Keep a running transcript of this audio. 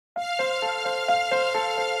Ladies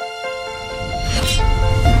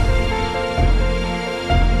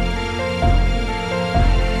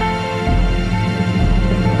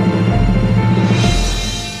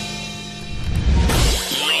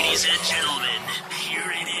and gentlemen,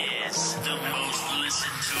 here it is, the most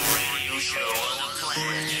listened to radio show on the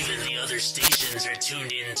planet. Even the other stations are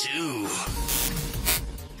tuned in too.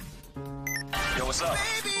 Yo, what's up?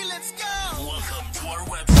 Baby, let's go! Welcome to our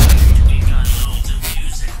website. We got loads of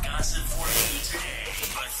news and gossip for you today.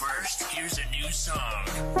 But first, here's a new song.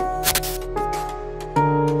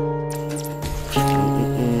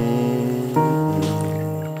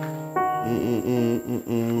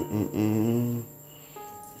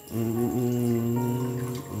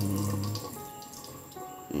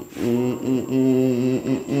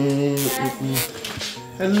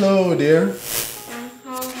 Hello, dear. I'm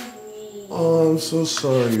hungry. Oh, I'm so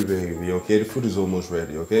sorry, baby. Okay, the food is almost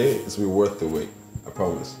ready, okay? It's gonna be worth the wait. I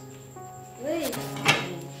promise. Wait.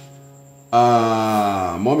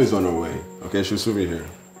 Mom is on her way. Okay, she'll soon be here.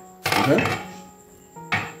 Okay?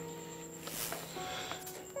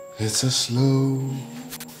 It's a slow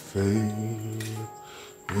fade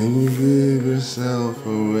when you give yourself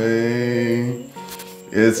away.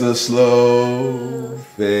 It's a slow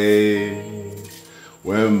fade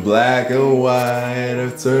when black and white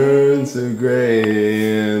have turned to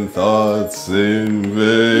gray and thoughts in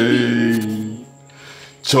vain.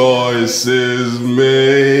 Choices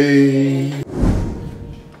made.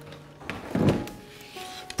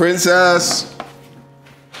 Princess!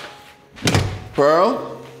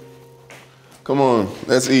 Pearl? Come on,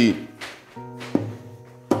 let's eat.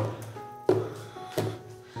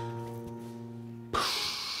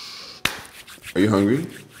 Are you hungry?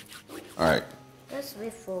 All right. Let's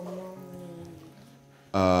wait for mommy.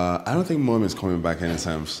 I don't think mom is coming back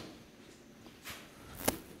anytime.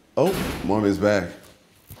 Oh, mom is back.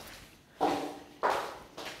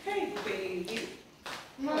 Hey, baby.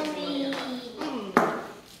 Mommy.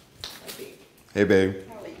 Hey, babe.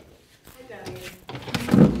 How are you? Hi, darling.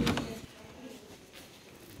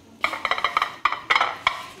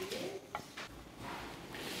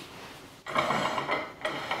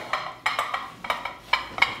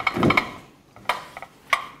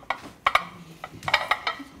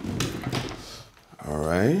 All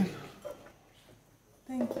right.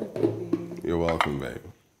 Thank you, baby. You're welcome, babe.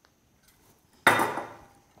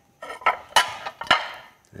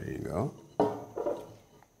 There you go.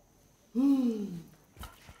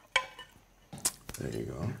 There you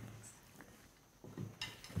go.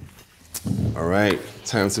 All right,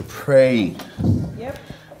 time to pray. Yep.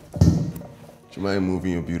 Do you mind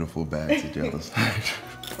moving your beautiful bag to the other side?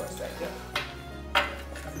 Of course I do.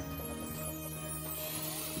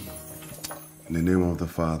 In the name of the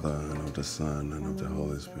Father, and of the Son, and of the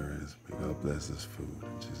Holy Spirit, may God bless this food.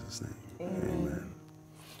 In Jesus' name, amen.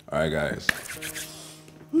 All right, guys. Can't wait.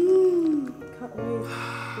 Ooh, this looks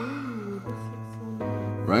so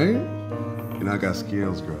nice. Right? You know, I got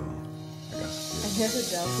skills, girl. I got I skills. never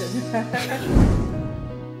doubted.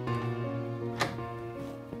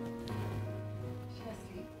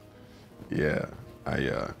 Yeah,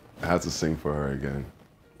 I have to sing for her again.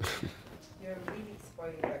 You're really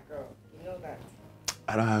spoiling that girl. You know that.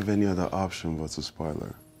 I don't have any other option but to spoil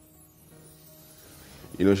her.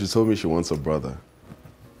 You know, she told me she wants a brother.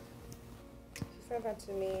 She said that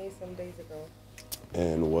to me some days ago.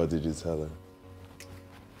 And what did you tell her?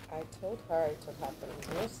 I told her it would happen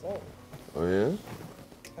real soon. Oh, yeah?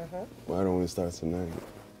 Uh-huh. Why don't we start tonight?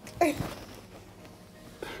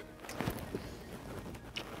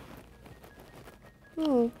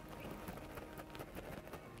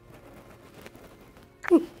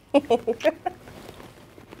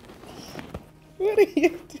 What are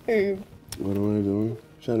you doing? What am I doing?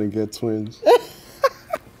 Trying to get twins.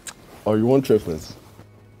 Oh, you want triplets?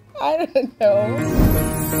 I don't know.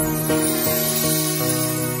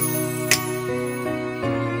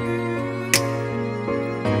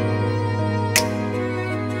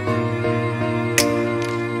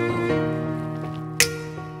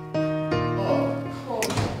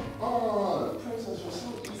 Princess, you're so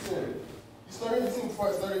decent. You started eating before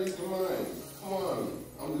I started eating mine. Come on.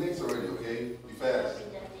 I'm late already, okay? Be fast.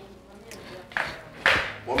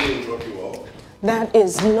 Want me to drop you off? That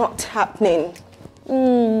is not happening.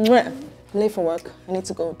 Mwah. I'm late for work. I need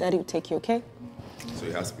to go. Daddy will take you, okay? So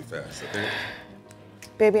it has to be fast, okay?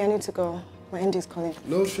 Baby, I need to go. My ND is calling.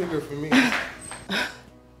 No sugar for me.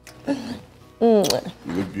 Mwah.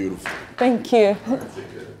 You look beautiful. Thank you. All right, take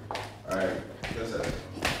care. All right, that's it.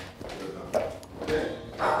 Okay.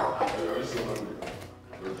 You're so hungry.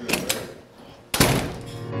 We're good, right?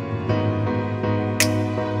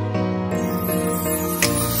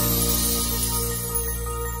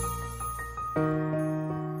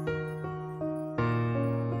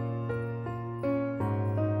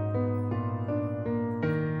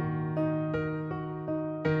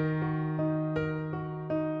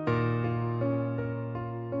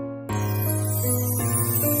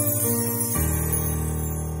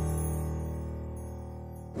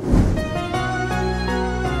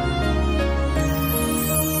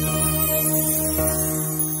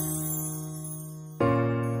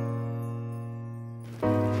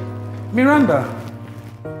 Miranda.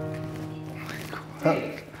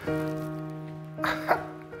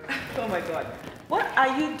 Oh my God. What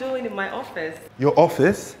are you doing in my office? Your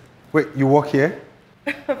office? Wait, you work here?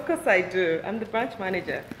 Of course I do. I'm the branch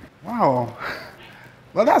manager. Wow.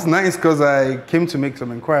 Well, that's nice because I came to make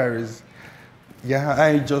some inquiries. Yeah,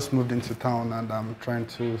 I just moved into town and I'm trying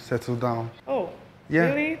to settle down. Oh,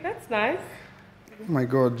 yeah. Really? That's nice. Oh my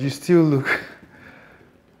God, you still look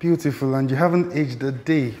beautiful and you haven't aged a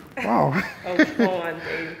day. Wow. Oh, come on,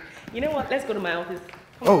 babe. You know what? Let's go to my office.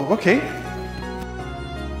 Oh, okay.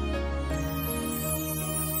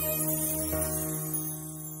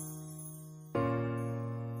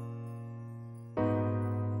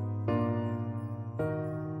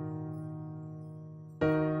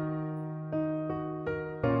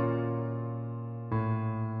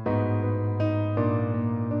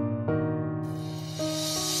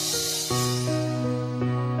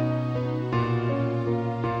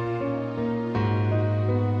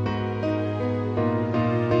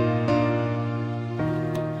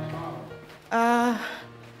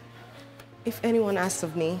 If anyone asks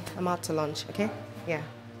of me, I'm out to lunch, okay? Yeah.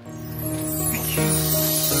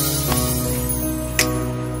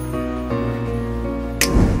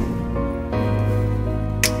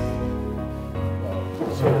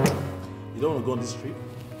 So, you don't want to go on this trip?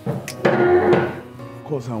 Of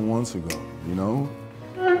course I want to go, you know?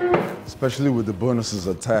 Especially with the bonuses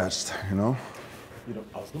attached, you know? You know,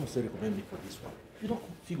 I was going to say recommend me for this one. You don't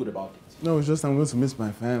feel good about it. No, it's just I'm going to miss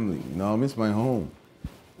my family, you know? I'll miss my home.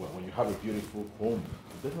 Well, when you have a beautiful home,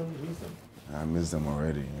 you definitely miss them. I miss them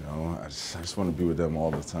already, you know? I just want to be with them all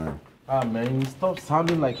the time. Ah, man, stop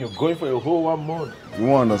sounding like you're going for a whole 1 month. You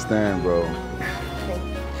won't understand, bro. It's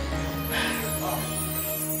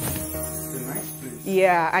a nice place.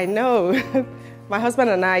 Yeah, I know. My husband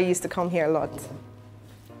and I used to come here a lot.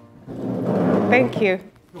 Thank you.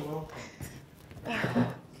 You're welcome.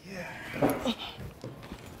 Yeah.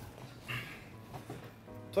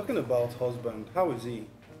 Talking about husband, how is he?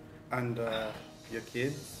 And your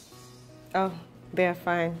kids? Oh, they're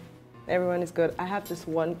fine. Everyone is good. I have this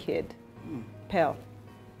one kid, Pearl.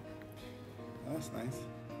 That's nice.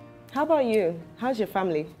 How about you? How's your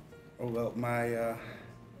family? Oh, well,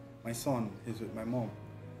 my son, he's with my mom.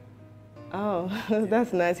 Oh,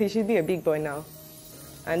 that's nice. He should be a big boy now.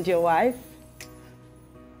 And your wife?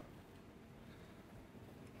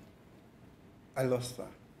 I lost her.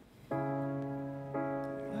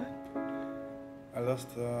 I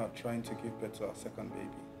lost her trying to give birth to our second baby.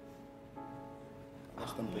 I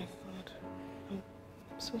lost them both. My God.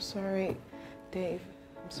 I'm so sorry, Dave.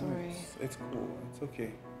 I'm sorry. It's cool. It's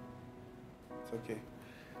okay. It's okay.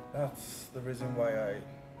 That's the reason why I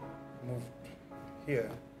moved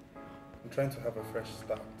here. I'm trying to have a fresh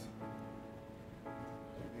start.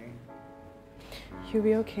 Okay? You'll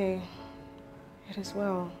be okay. It is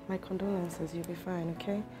well. My condolences. You'll be fine,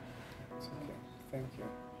 okay? It's okay. Thank you.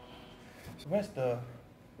 So where's the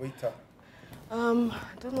waiter? I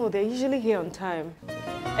don't know. They're usually here on time.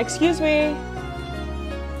 Excuse me.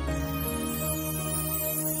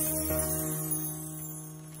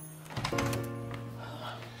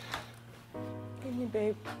 Hey,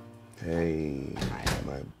 babe. Hey,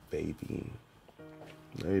 my baby.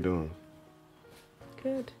 How you doing?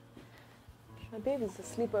 Good. My baby's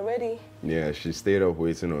asleep already. Yeah, she stayed up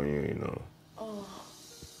waiting on you, you know. Oh.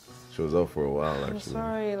 She was up for a while, actually. I'm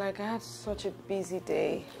sorry. Like, I had such a busy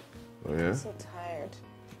day. Oh, yeah? I'm so tired.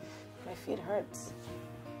 My feet hurts.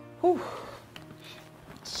 Whew.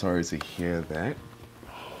 Sorry to hear that.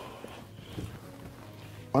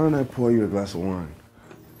 Why don't I pour you a glass of wine?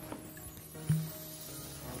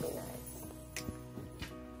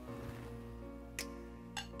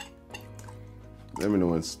 Let me know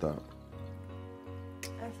when to stop.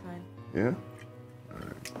 That's fine. Yeah? All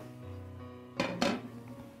right.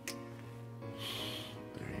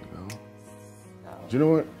 There you go. Oh. Do you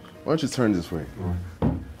know what? Why don't you turn this way?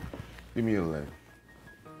 Give me your leg.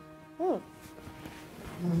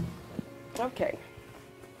 Okay.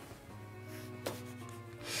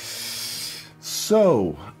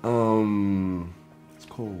 So, it's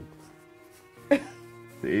cold. The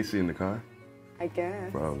AC in the car? I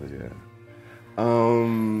guess. Probably, yeah.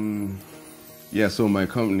 Yeah, so my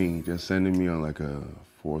company just sending me on like a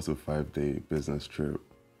 4 to 5 day business trip.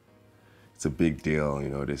 It's a big deal, you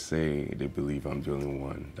know. They say they believe I'm the only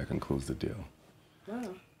one that can close the deal.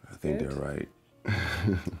 Wow. I think they're right.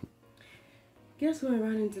 Guess who I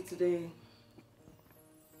ran into today?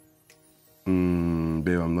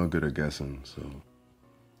 Babe, I'm not good at guessing, so.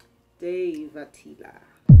 Dave Attila.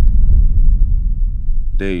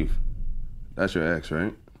 Dave, that's your ex,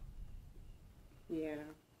 right? Yeah.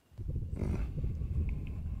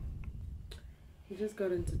 He just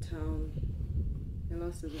got into town. He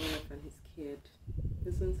lost his wife and his kid.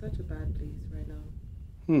 He's in such a bad place right now.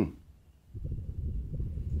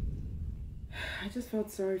 I just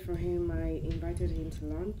felt sorry for him. I invited him to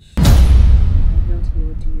lunch. I felt he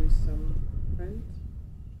would use some friends.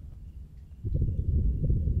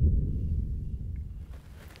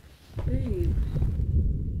 Babe,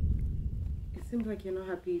 it seems like you're not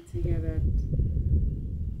happy to hear that.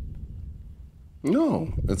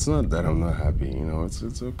 No, it's not that I'm not happy, you know, it's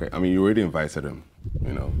okay. I mean, you already invited him,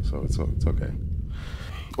 you know, so it's okay.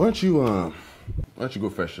 Why don't you go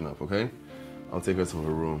freshen up, okay? I'll take her to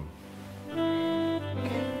her room.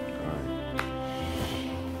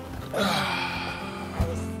 I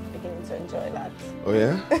was beginning to enjoy that. Oh,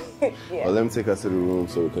 yeah? Yeah. Well, let me take her to the room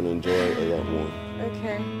so we can enjoy it a lot more.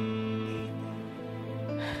 Okay.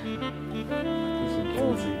 She's so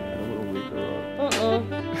cozy. I don't want to wake her up.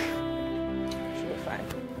 She'll be fine.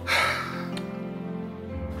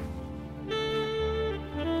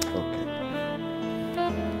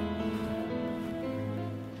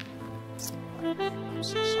 Okay. I'm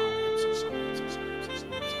so sorry. I'm so sorry. I'm so sorry. I'm so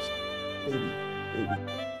sorry. I'm so sorry.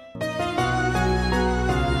 Baby.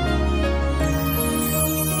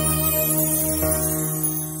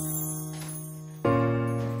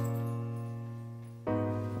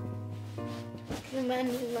 Good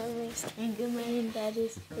morning, Mommies, and good morning,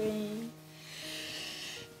 Daddy's friend.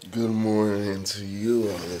 Good morning to you,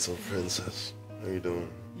 our little princess. How you doing?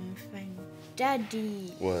 I'm fine.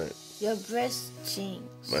 Daddy, What? your breast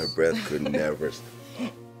stinks. My breath could never.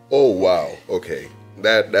 Oh wow. Okay.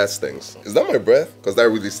 That stinks. Is that my breath? Because that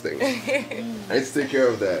really stinks. I need to take care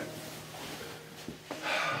of that.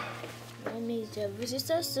 Mommy, is your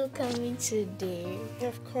visitor still coming today?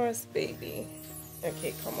 Of course, baby.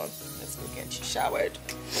 Okay, come on. Let's go get you showered.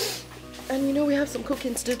 And you know we have some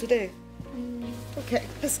cooking to do today. Okay,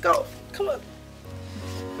 let's go. Come on.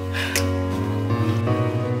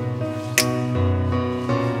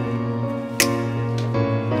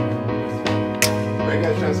 When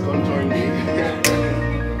I chance, come join me.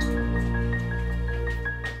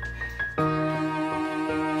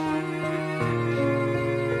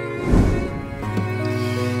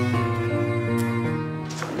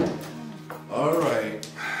 All right.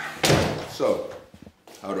 So,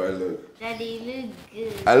 how do I look? Daddy, you look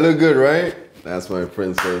good. I look good, right? That's my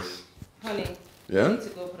princess. Honey, Yeah? you need to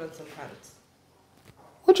go put on some pants.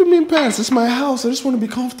 What do you mean pants? It's my house. I just want to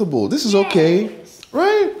be comfortable. This is okay,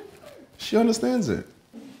 right? She understands it.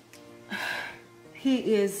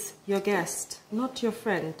 He is your guest, not your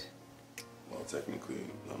friend. Well, technically,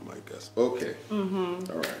 not my guest. Okay. All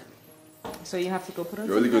right. So you have to go put on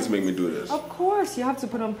You're some really good pants. to make me do this. Of course, you have to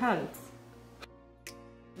put on pants.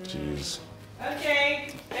 Jeez.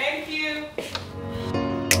 Okay, thank you.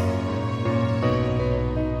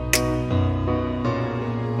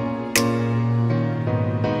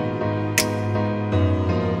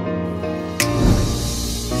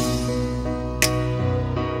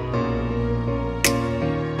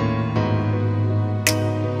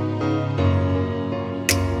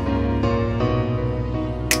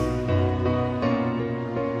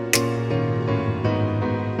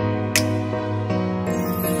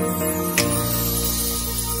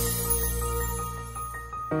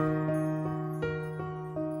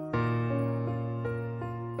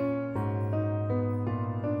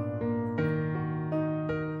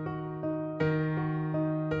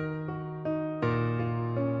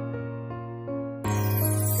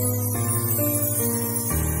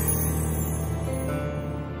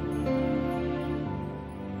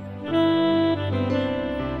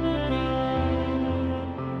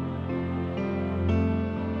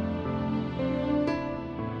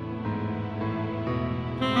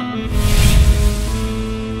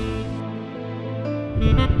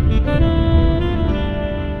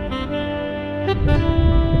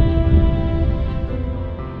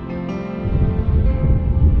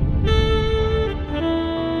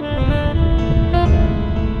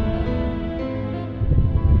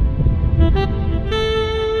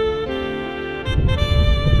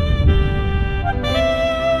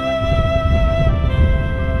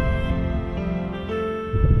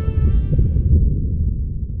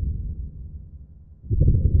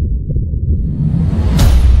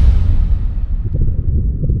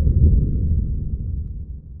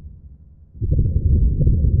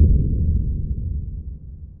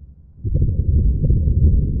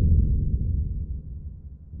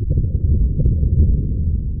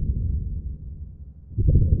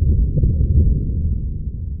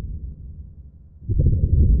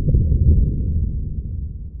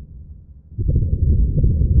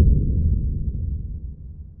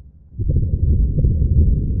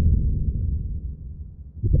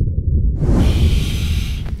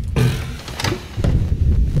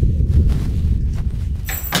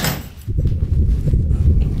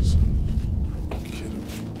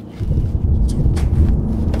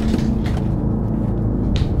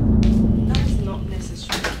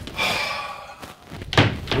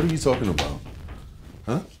 talking about?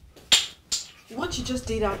 Huh? What you just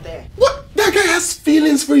did out there. What? That guy has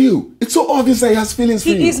feelings for you. It's so obvious that he has feelings for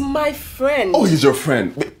you. He is my friend. Oh, he's your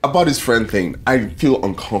friend. About his friend thing, I feel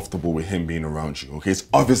uncomfortable with him being around you, okay? It's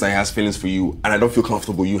obvious that he has feelings for you, and I don't feel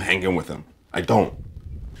comfortable you hanging with him. I don't.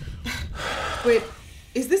 Wait,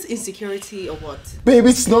 is this insecurity or what? Babe,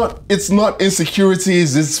 it's not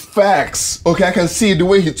insecurities, it's facts. Okay, I can see the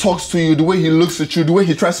way he talks to you, the way he looks at you, the way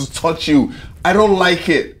he tries to touch you. I don't like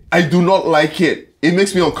it. I do not like it. It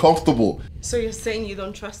makes me uncomfortable. So you're saying you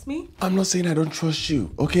don't trust me? I'm not saying I don't trust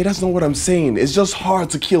you, okay? That's not what I'm saying. It's just hard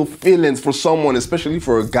to kill feelings for someone, especially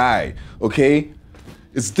for a guy, okay?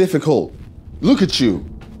 It's difficult. Look at you.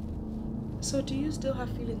 So do you still have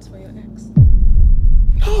feelings for your ex?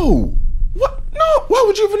 No. What? No. Why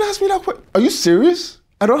would you even ask me that question? Are you serious?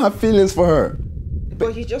 I don't have feelings for her.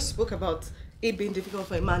 But you just spoke about it being difficult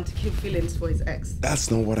for a man to kill feelings for his ex. That's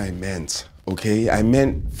not what I meant, okay? I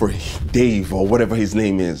meant for Dave or whatever his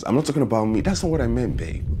name is. I'm not talking about me. That's not what I meant,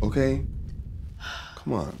 babe, okay?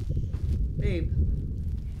 Come on. Babe,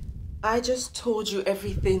 I just told you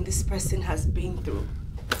everything this person has been through.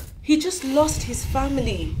 He just lost his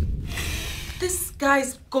family. This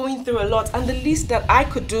guy's going through a lot, and the least that I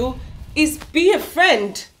could do is be a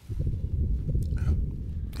friend.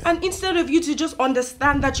 And instead of you to just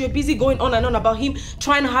understand that you're busy going on and on about him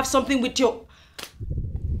trying to have something with your...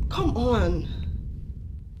 Come on.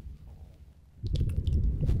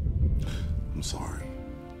 I'm sorry.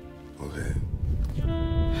 Okay?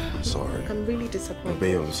 I'm sorry. I'm really disappointed.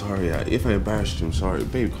 Babe, I'm sorry. If I embarrassed you, I'm sorry.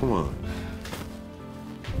 Babe, come on.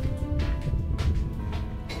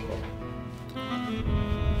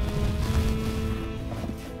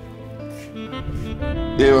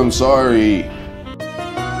 Babe, I'm sorry.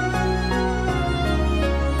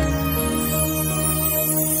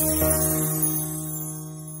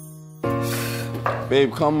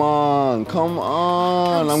 Babe, come on. Come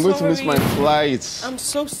on. I'm going to miss my flight. I'm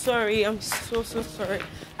so sorry. I'm so sorry.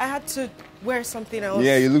 I had to wear something else.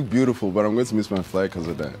 Yeah, you look beautiful, but I'm going to miss my flight because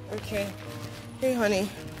of that. Okay. Hey, honey.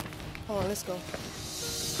 Come on, let's go.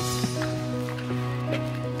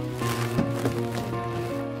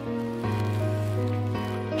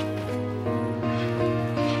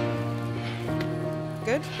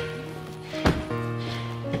 Good?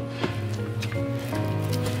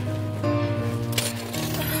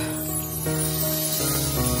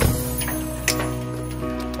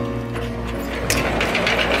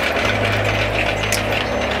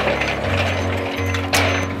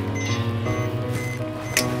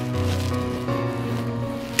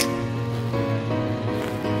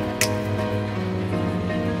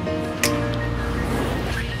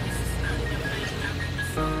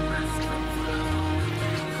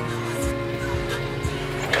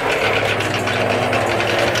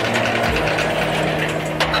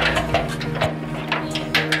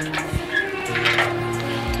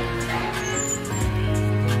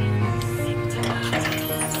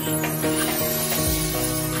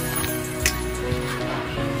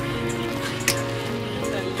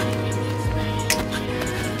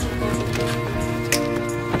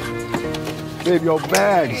 Babe, your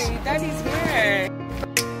bags. Hey, Daddy's here.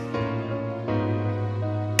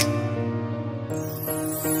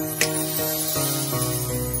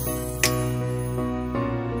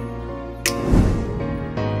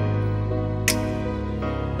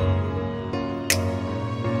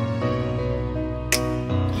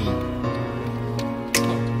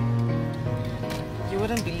 You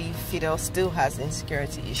wouldn't believe Fidel still has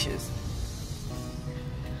insecurity issues.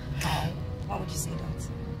 How? Why would you say that?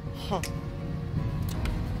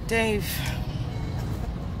 Dave.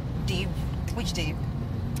 Dave? Which Dave?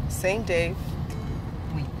 Same Dave.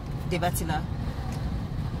 Wait, Dave Attila?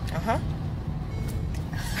 Uh-huh.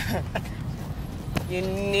 You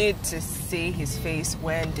need to see his face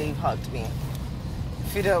when Dave hugged me.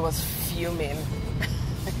 Fidel was fuming.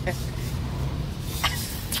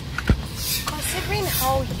 Considering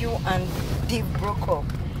how you and Dave broke up,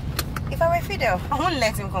 if I were Fidel, I won't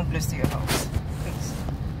let him come close to your house. Please.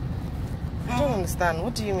 I don't understand.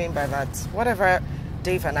 What do you mean by that? Whatever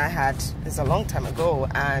Dave and I had is a long time ago,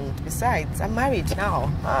 and besides, I'm married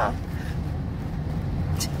now.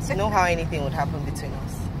 You know how anything would happen between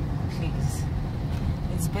us. Please.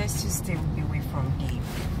 It's best to stay away from Dave.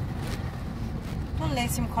 Don't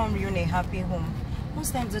let him come ruin a happy home.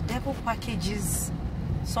 Most times the devil packages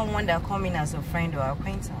someone that come in as a friend or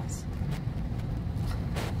acquaintance.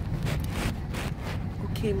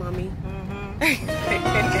 Okay, mommy.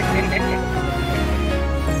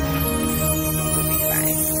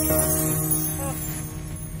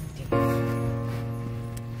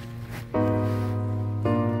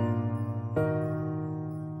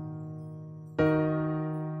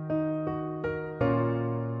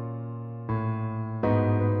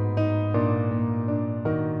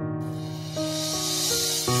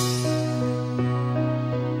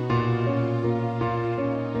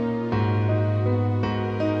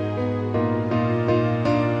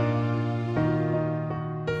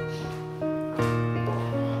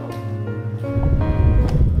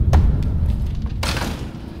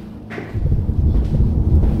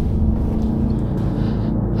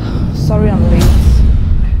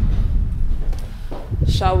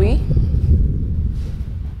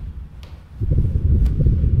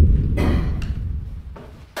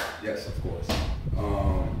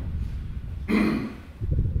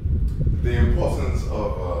 the importance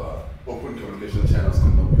of open communication channels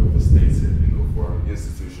cannot be overstated. You know, for an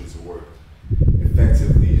institution to work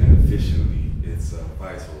effectively and efficiently, it's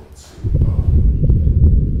vital to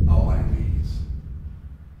outline these.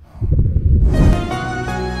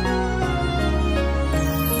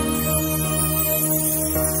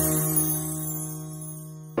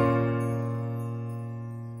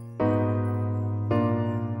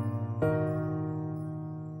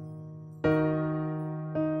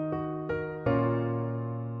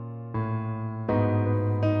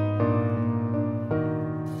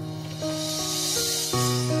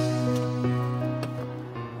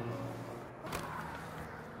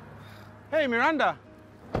 Hey, Miranda.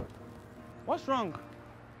 What's wrong?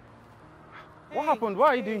 Hey, what happened? What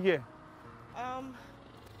are you doing here?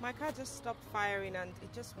 My car just stopped firing and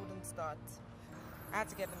it just wouldn't start. I had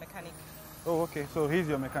to get the mechanic. Oh, okay. So he's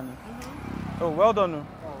your mechanic. Oh, well done.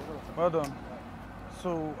 Well done.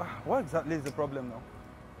 So, what exactly is the problem now?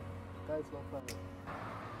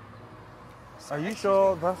 Are you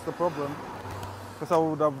sure that's the problem? Because I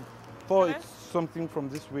would have thought it's something from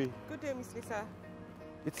this way. Good day, Miss Lisa.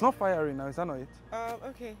 It's not firing now, is that not it?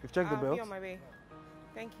 Okay. You've checked the belt? I'll be on my way.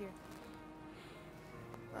 Thank you.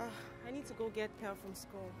 I need to go get Pearl from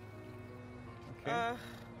school. Okay.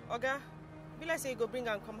 Oga, be like say you go bring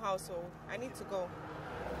and come house, so I need to go.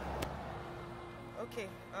 Okay.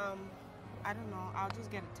 I don't know. I'll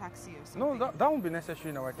just get a taxi or something. No, that won't be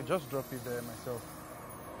necessary now. I can just drop you there myself.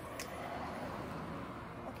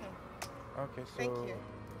 Okay. Okay, so... Thank you.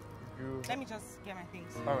 Let me just get my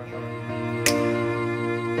things. All right.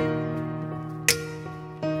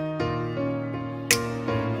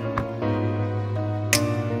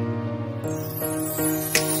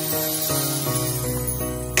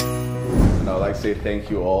 And I'd like to say thank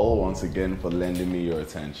you all once again for lending me your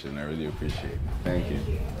attention. I really appreciate it. Thank you.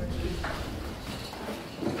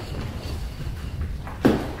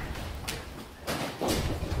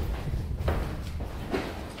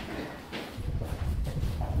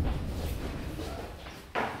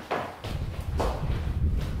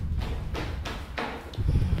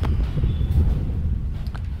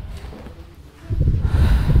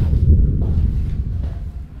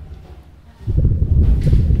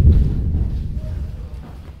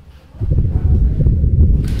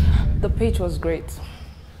 The pitch was great.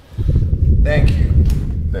 Thank you.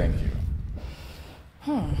 Thank you.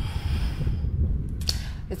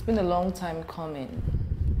 It's been a long time coming.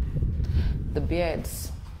 The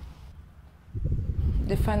beards.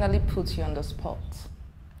 They finally put you on the spot.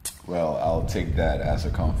 Well, I'll take that as a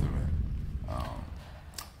compliment.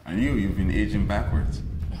 And you've been aging backwards.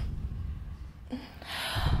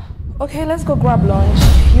 Okay, let's go grab lunch.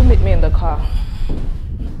 You meet me in the car.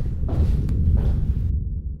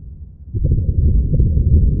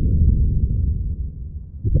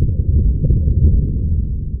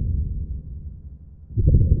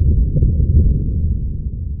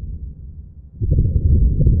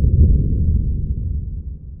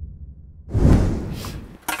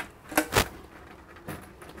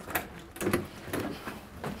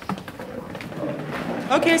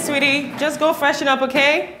 Okay, sweetie. Just go freshen up,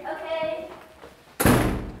 okay? Okay.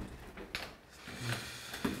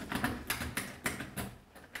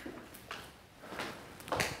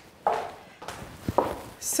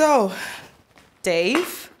 So,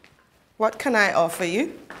 Dave, what can I offer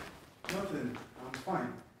you? Nothing. I'm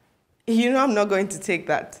fine. You know I'm not going to take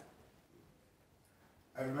that.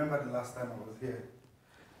 I remember the last time I was here.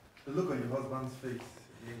 The look on your husband's face,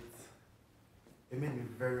 it made me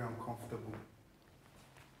very uncomfortable.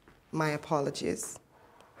 My apologies.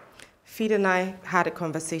 Feed and I had a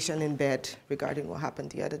conversation in bed regarding what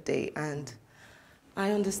happened the other day, and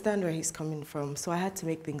I understand where he's coming from, so I had to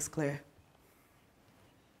make things clear.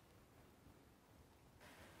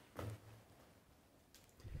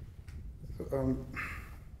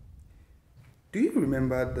 Do you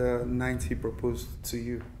remember the night he proposed to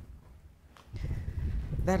you?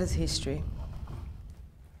 That is history.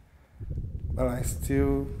 But I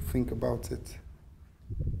still think about it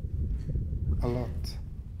a lot.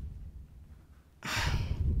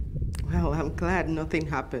 Well, I'm glad nothing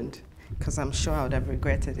happened, because I'm sure I would have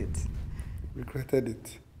regretted it. Regretted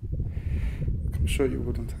it? I'm sure you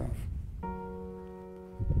wouldn't have.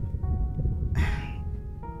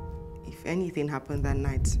 If anything happened that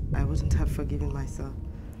night, I wouldn't have forgiven myself.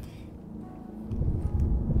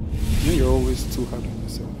 You know you're always too hard on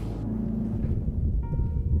yourself.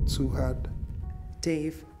 Too hard.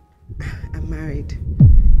 Dave, I'm married,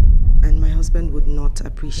 and my husband would not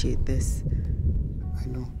appreciate this. I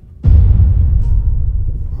know.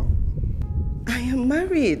 Wow. I am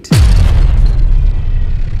married.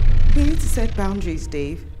 We need to set boundaries,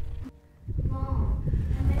 Dave.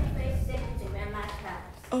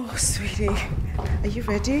 Oh, sweetie, are you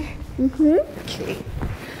ready? Okay.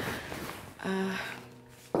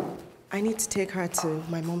 I need to take her to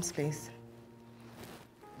my mom's place.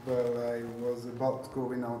 Well, I was about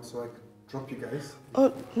going out so I could drop you guys.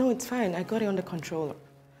 Oh, no, it's fine. I got it under control.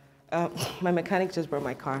 My mechanic just brought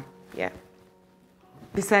my car. Yeah.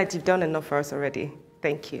 Besides, you've done enough for us already.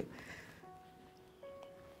 Thank you.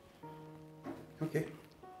 Okay.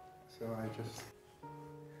 So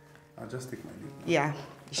I'll just take my leave. Yeah,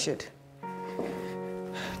 you should.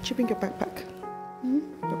 Did you bring your backpack?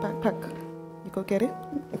 Your backpack. You go get it?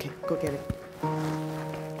 Okay, go get it.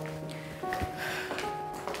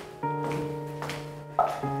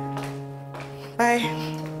 Bye.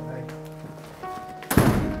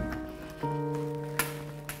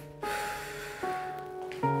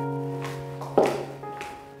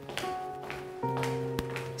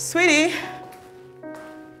 Sweetie.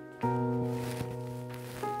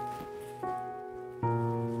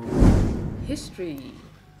 History.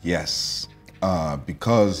 Yes.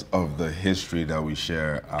 Because of the history that we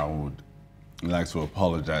share, I would like to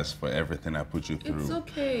apologize for everything I put you through. It's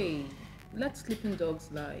okay. Let sleeping dogs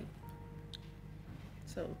lie.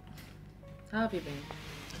 So, how have you been?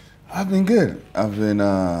 I've been good. I've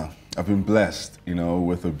been blessed, you know,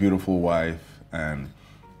 with a beautiful wife and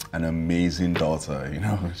an amazing daughter, you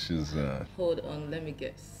know. She's Hold on, let me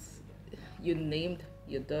guess. You named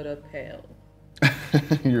your daughter Pearl.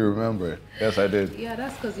 You remember? Yes, I did. Yeah,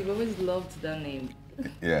 that's because you've always loved that name.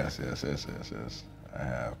 Yes. I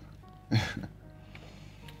have.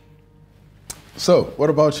 So, what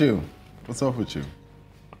about you? What's up with you?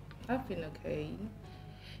 I've been okay.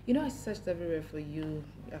 You know, I searched everywhere for you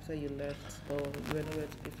after you left, but you were nowhere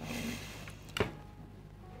to be found.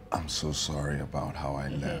 I'm so sorry about how I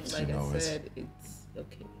left. Like you know, I said, it's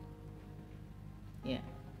okay. Yeah.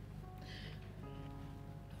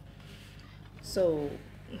 So,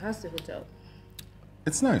 how's the hotel?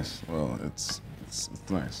 It's nice. Well, it's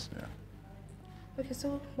nice, yeah. Okay,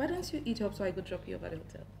 so why don't you eat up so I could drop you off at the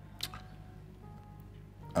hotel?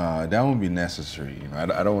 That won't be necessary, you know.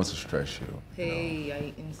 I don't want to stress you. Hey, you know?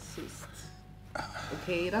 I insist.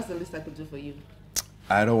 Okay, that's the least I could do for you.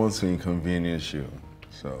 I don't want to inconvenience you,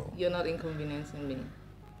 so... You're not inconveniencing me.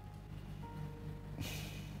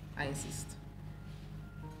 I insist.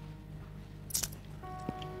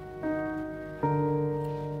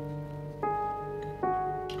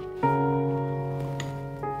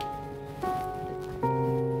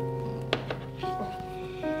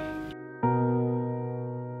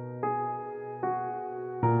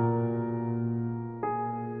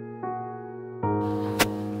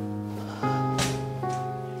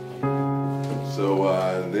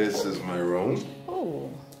 This is my room. Oh.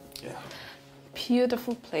 Yeah.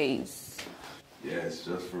 Beautiful place. Yeah, it's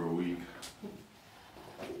just for a week.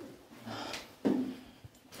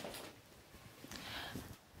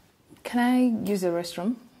 Can I use the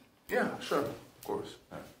restroom? Yeah, sure. Of course.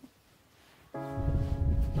 Yeah.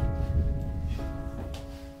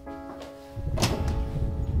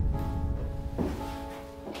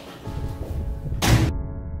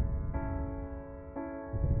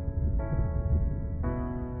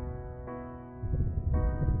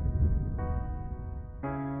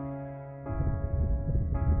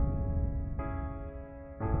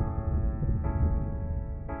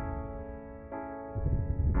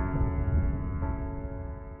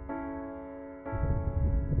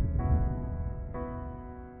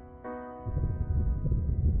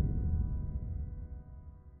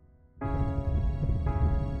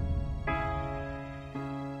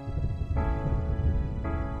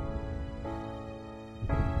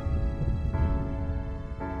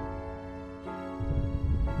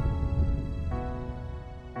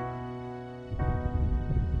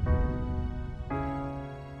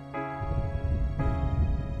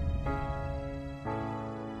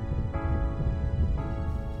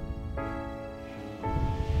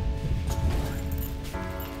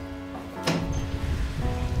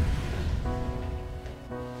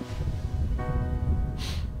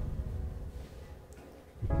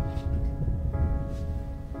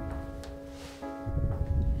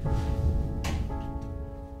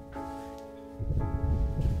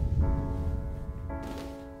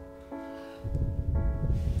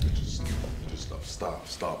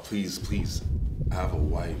 Stop, please. I have a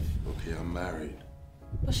wife, okay? I'm married.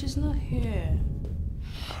 But she's not here.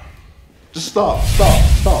 Just stop.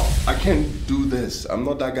 I can't do this. I'm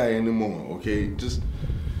not that guy anymore, okay? Just,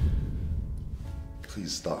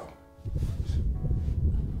 please stop.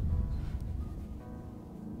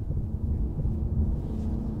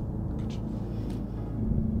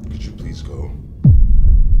 Could you please go?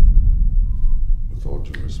 With all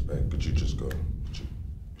due respect, could you just go? Could you?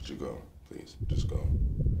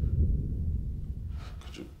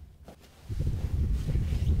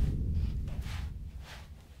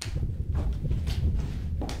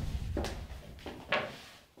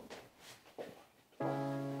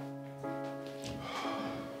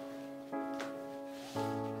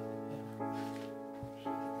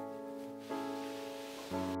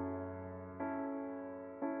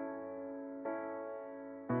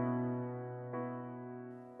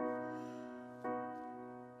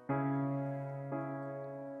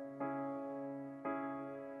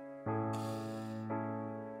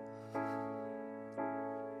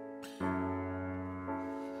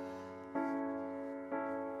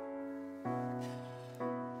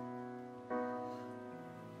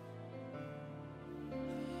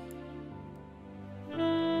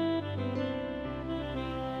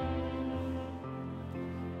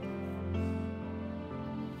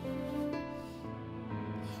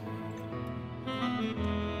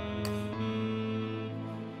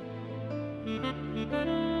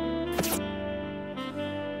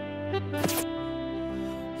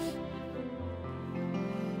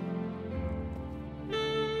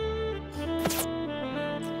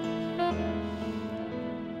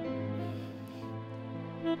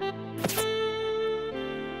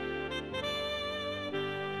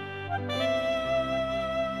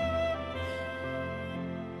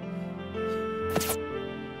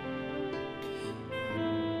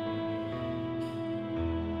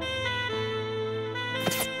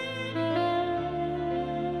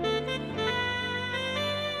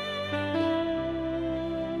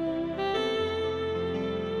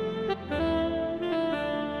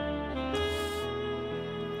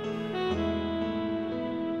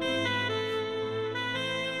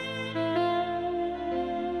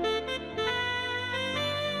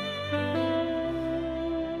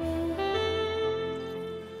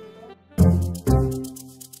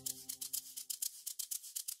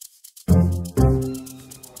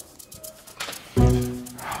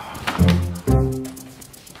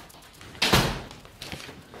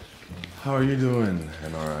 How are you doing,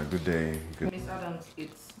 Enora? Good day. Good. Miss Adams,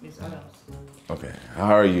 it's Miss Adams. Okay.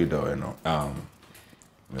 How are you doing,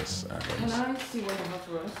 Miss Adams? Can I see what you have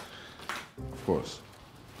for us? Of course.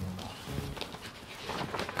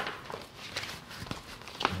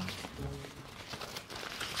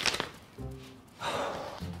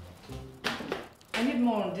 I need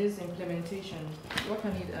more on this implementation. Work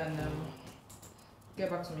on it and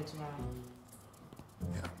get back to me tomorrow.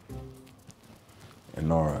 Yeah. And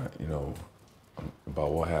Nora, you know,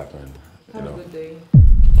 about what happened. Have a good day.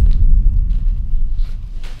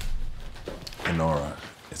 And Nora,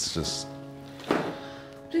 it's just...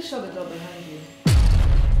 Please shut the door behind you.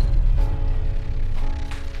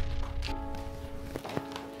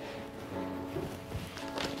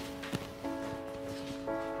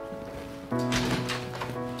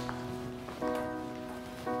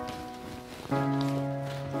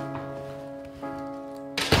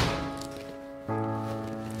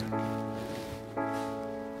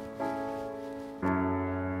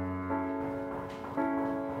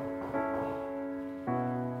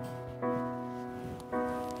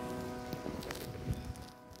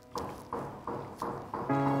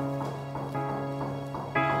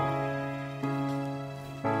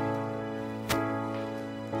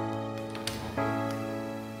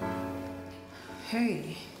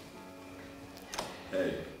 Hey.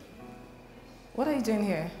 Hey. What are you doing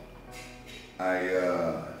here? I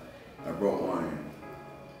brought wine.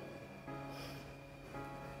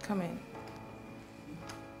 Come in.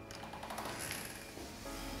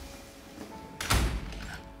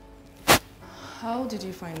 How did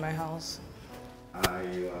you find my house?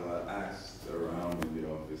 I asked around in the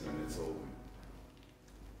office and they told me.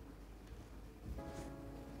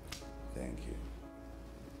 Thank you.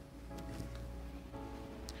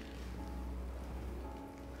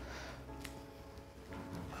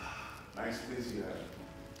 Nice place you have.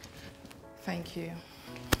 Thank you.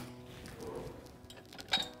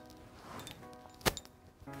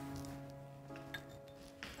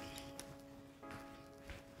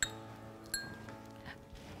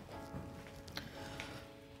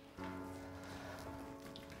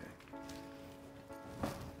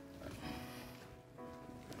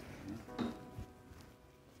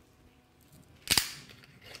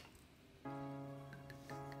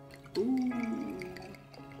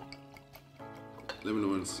 Let me know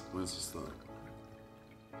when to start.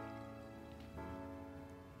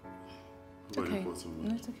 Okay. No,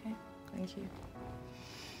 it's okay. Thank you.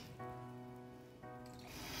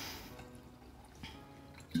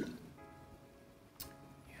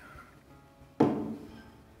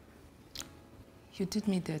 You did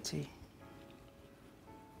me dirty.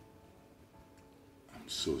 I'm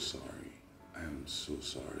so sorry. I am so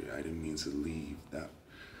sorry. I didn't mean to leave.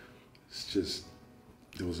 It's just,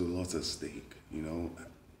 there was a lot at stake, you know?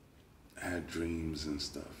 I had dreams and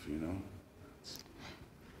stuff, you know?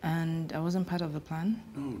 And I wasn't part of the plan?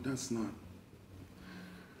 No, that's not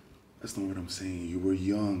what I'm saying. You were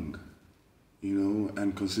young, you know?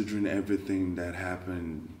 And considering everything that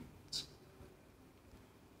happened,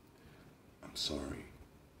 I'm sorry.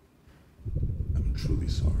 I'm truly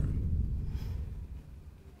sorry.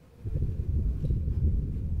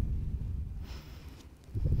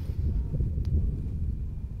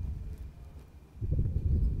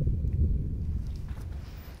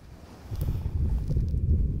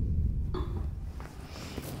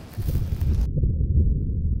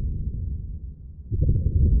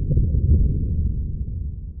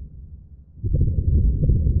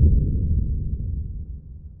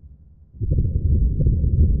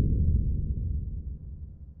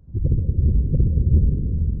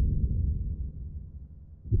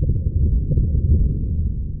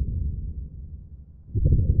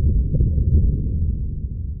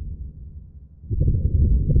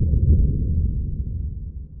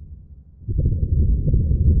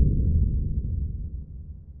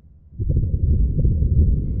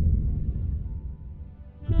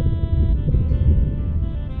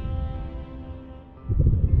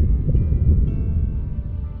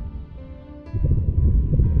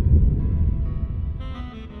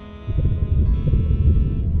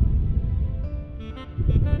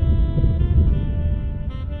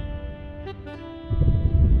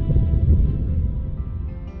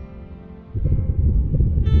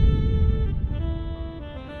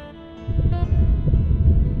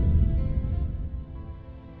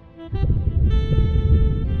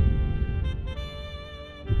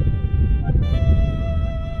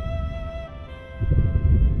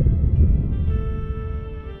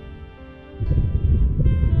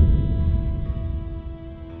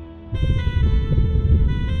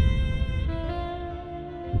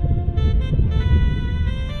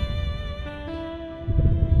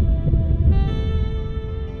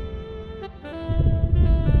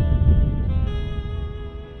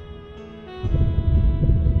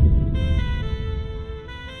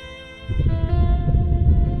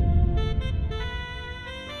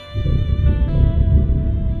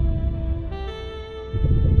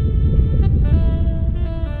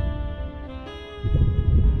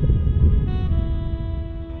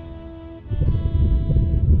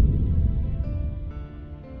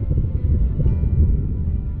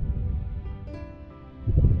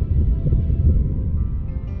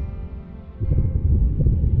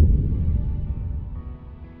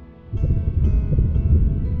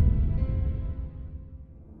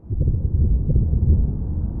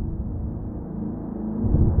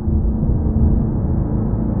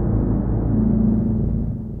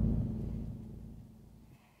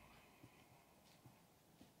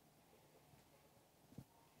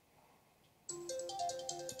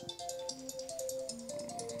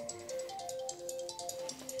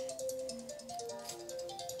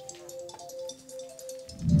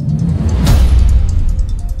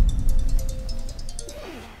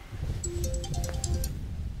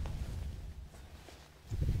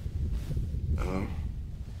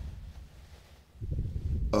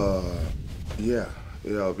 Yeah,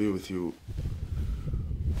 I'll be with you.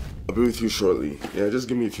 I'll be with you shortly. Yeah, just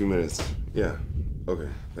give me a few minutes. Yeah. Okay,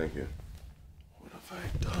 thank you. What have I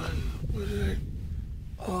done?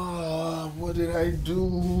 What did I do?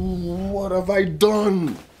 What have I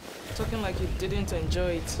done? Talking like you didn't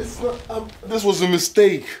enjoy it. It's not. This was a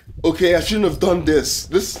mistake. Okay, I shouldn't have done this.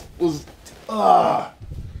 This was. Come on.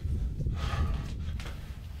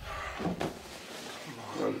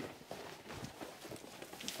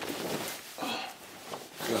 Oh,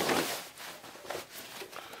 God.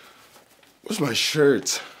 Where's my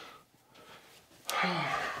shirt?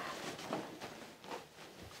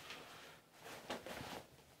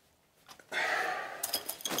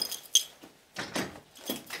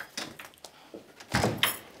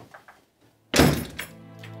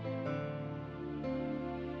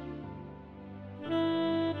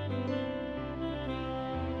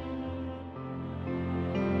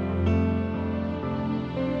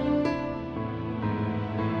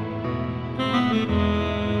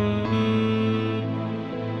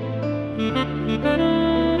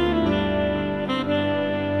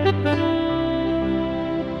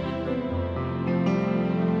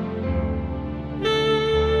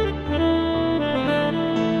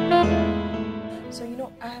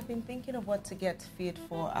 What to get fit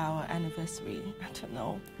for our anniversary. I don't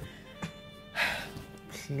know.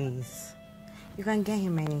 Please. You can get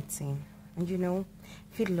him anything. And you know,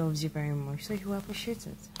 he loves you very much, so he will appreciate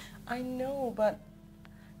it. I know, but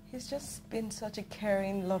he's just been such a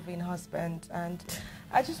caring, loving husband, and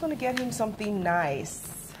I just want to get him something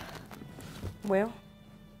nice. Well,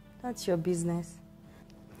 that's your business.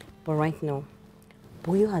 But right now,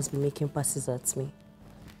 Boyo has been making passes at me,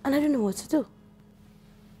 and I don't know what to do.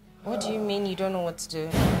 What do you mean you don't know what to do?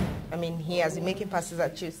 I mean, he has been making passes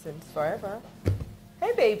at you since forever.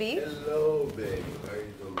 Hey, baby. Hello, baby. How are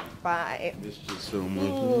you doing? Bye. Missed you so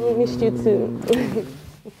much. Missed you too.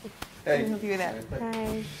 Hey. Look at that.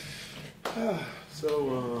 Hi.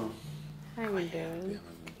 So, How are you doing?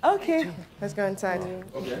 Okay, let's go inside.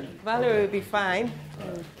 Okay. Valerie will be fine.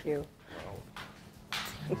 Thank you.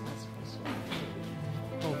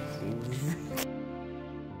 Oh, please.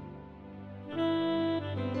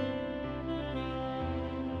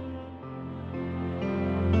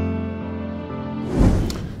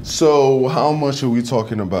 So, how much are we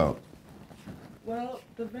talking about? Well,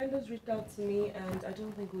 the vendors reached out to me, and I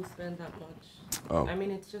don't think we'll spend that much. Oh. I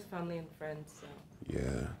mean, it's just family and friends, so.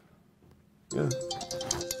 Yeah. Yeah.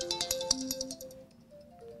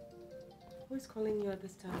 Who's calling you at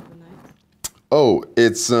this time of the night? Oh,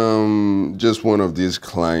 it's just one of these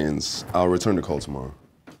clients. I'll return the call tomorrow.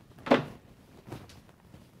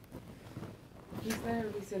 Is there a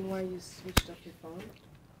reason why you switched off your phone?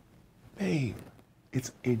 Babe,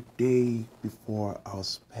 it's a day before our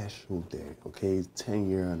special day, okay?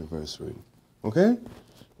 10-year anniversary, okay?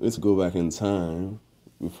 Let's go back in time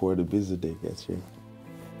before the busy day gets here.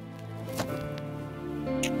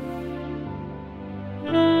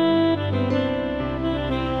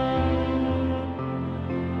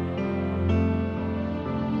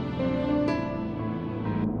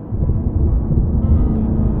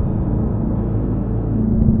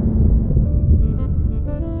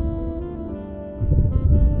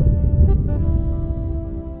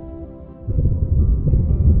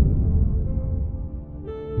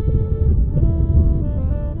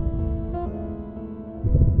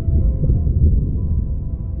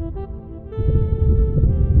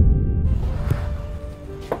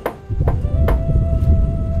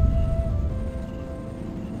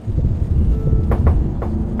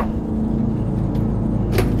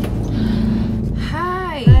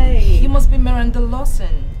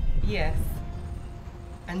 Yes.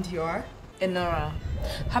 And you are? Enora,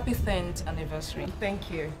 happy 10th anniversary. Thank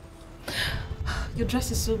you. Your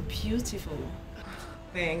dress is so beautiful.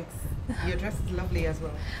 Thanks. Your dress is lovely as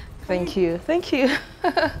well. Thank you. Thank you.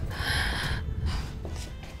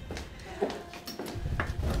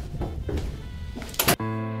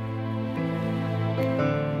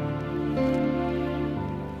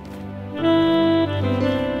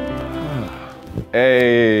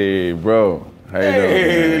 Hey, bro. How you doing?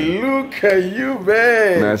 Hey, look at you,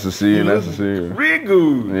 man. Nice to see you. Nice to see you. Pretty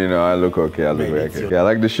good. You know, I look okay. I look okay. Yeah, I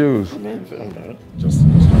like the shoes. Just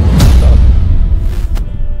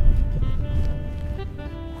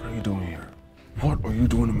What are you doing here? What are you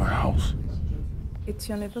doing in my house? It's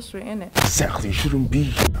your anniversary, isn't it? Exactly. You shouldn't be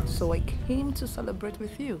here. So I came to celebrate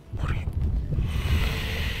with you. What are you?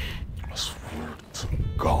 I swear to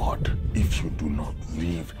God, if you do not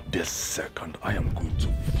leave this second, I am going to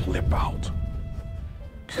flip out.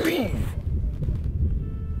 Leave.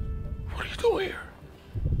 What are you doing here?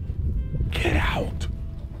 Get out.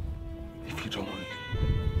 If you don't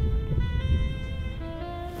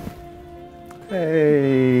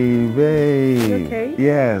Hey, babe. You okay?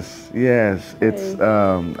 Yes. It's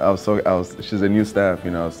she's a new staff,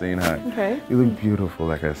 you know, I was saying hi. Okay. You look beautiful,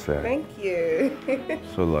 like I said. Thank you.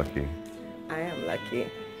 So lucky. I am lucky.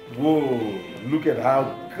 Whoa, look at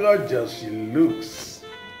how gorgeous she looks.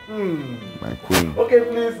 My queen. Okay,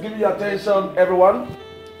 please give me your attention, everyone.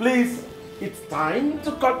 Please, it's time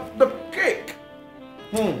to cut the cake.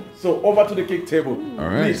 So over to the cake table. All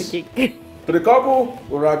right. Please. To the couple,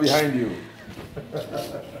 we're right behind you.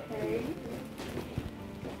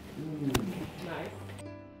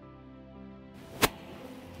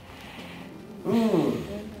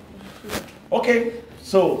 Okay,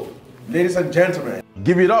 so ladies and gentlemen,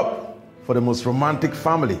 give it up for the most romantic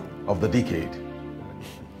family of the decade.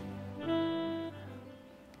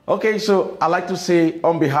 Okay, so I'd like to say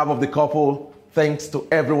on behalf of the couple, thanks to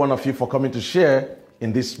every one of you for coming to share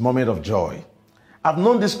in this moment of joy. I've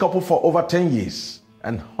known this couple for over 10 years,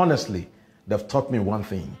 and honestly, they've taught me one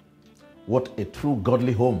thing: what a true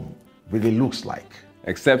godly home really looks like.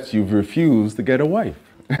 Except you've refused to get a wife.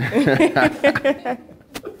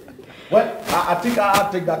 Well, I think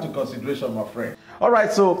I'll take that into consideration, my friend. All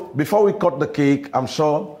right, so before we cut the cake, I'm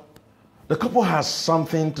sure the couple has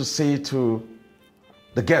something to say to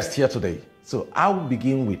the guest here today. So I'll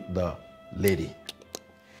begin with the lady.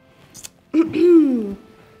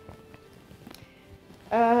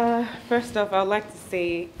 First off, I'd like to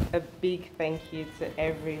say a big thank you to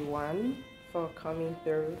everyone for coming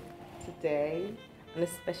through today on a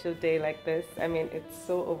special day like this. I mean, it's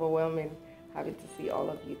so overwhelming having to see all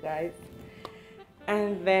of you guys.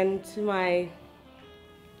 And then to my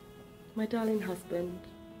darling husband,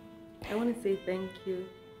 I want to say thank you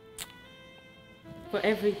for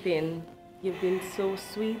everything. You've been so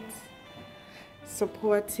sweet,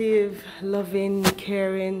 supportive, loving,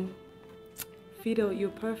 caring. Fido, you're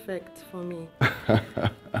perfect for me.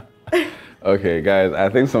 Okay, guys, I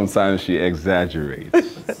think sometimes she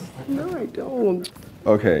exaggerates. No, I don't.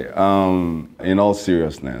 Okay, in all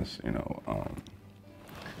seriousness, you know,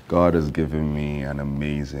 God has given me an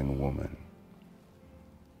amazing woman.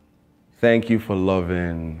 Thank you for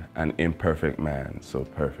loving an imperfect man so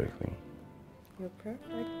perfectly. You're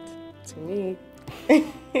perfect to me.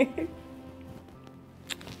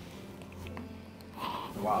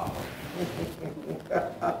 Wow.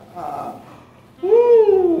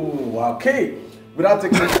 Woo, okay. Without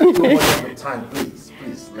taking too much of your time, please,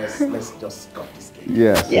 let's just cut this cake.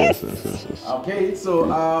 Yes. Okay,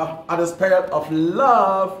 so at the spirit of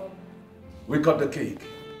love, we cut the cake.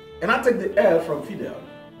 And I take the L from Fidel.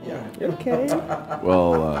 Yeah. Okay.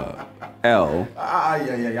 Well, L.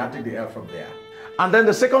 Yeah, I take the L from there. And then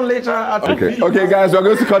the second letter, I take Okay, guys, we're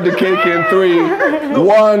going to cut the cake in 3.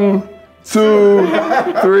 1, 2,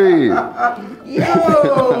 3. Yo!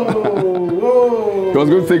 It was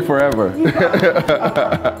going to take forever.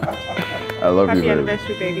 I love Happy you, baby.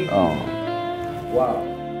 anniversary, baby. Oh. Wow.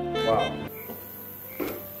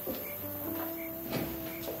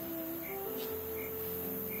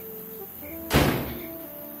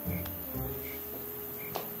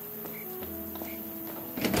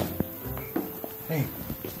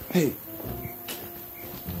 Hey.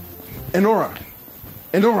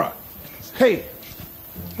 Enora. Hey.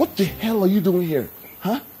 What the hell are you doing here?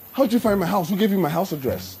 Huh? How'd you find my house? Who gave you my house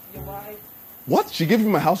address? Your wife. What? She gave you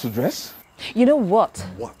my house address? You know what?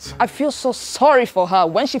 What? I feel so sorry for her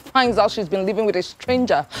when she finds out she's been living with a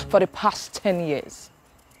stranger for the past 10 years.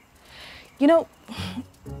 You know,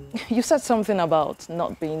 you said something about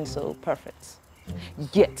not being so perfect.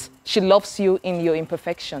 Yet, she loves you in your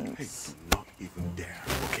imperfections. Hey, do not even dare,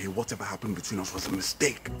 okay? Whatever happened between us was a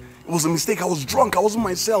mistake. It was a mistake. I was drunk. I wasn't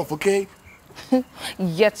myself, okay?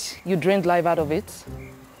 Yet, you drained life out of it.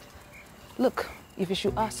 Look, if you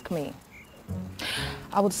should ask me,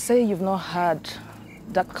 I would say you've not had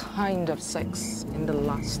that kind of sex in the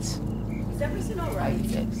last. Is everything all right?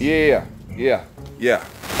 Yeah.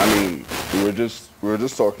 I mean, we were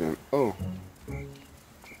just talking. Oh.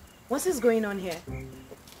 What is going on here?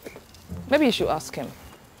 Maybe you should ask him.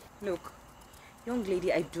 Look, young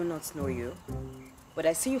lady, I do not know you, but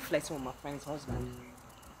I see you flirting with my friend's husband.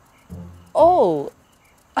 Oh,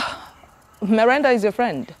 Miranda is your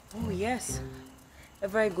friend. Oh, yes. A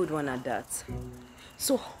very good one at that.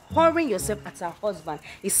 So, hurrying yourself at her husband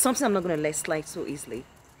is something I'm not going to let slide so easily.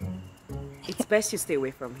 It's best you stay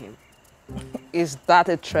away from him. Is that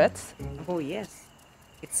a threat? Oh, yes.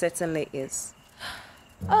 It certainly is.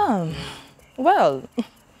 Well,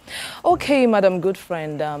 okay, Madam Good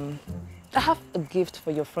Friend. I have a gift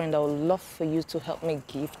for your friend I would love for you to help me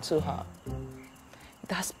give to her.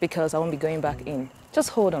 That's because I won't be going back in. Just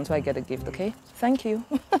hold on till I get a gift, okay? Thank you.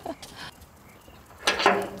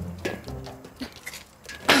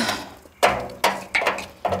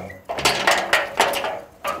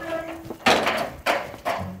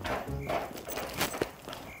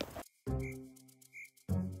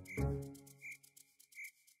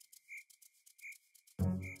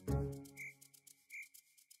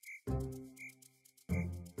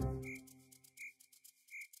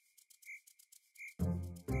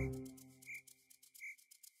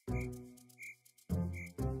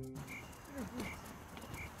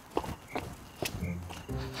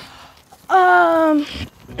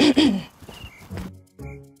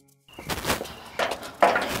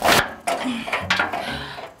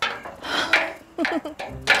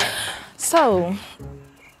 So,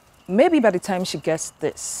 maybe by the time she gets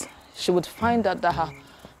this, she would find out that her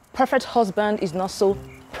perfect husband is not so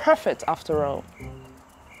perfect after all.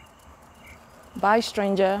 Bye,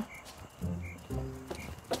 stranger.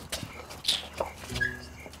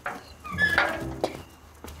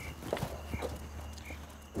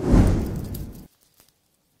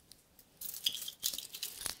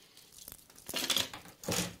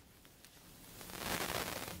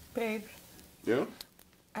 Babe. Yeah?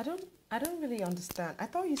 I don't really understand. I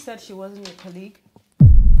thought you said she wasn't your colleague.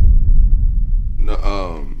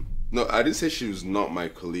 No, I didn't say she was not my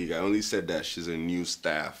colleague. I only said that she's a new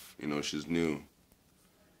staff. You know, she's new.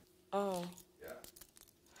 Oh. Yeah.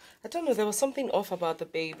 I don't know, there was something off about the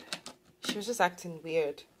babe. She was just acting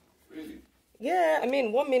weird. Really? Yeah, I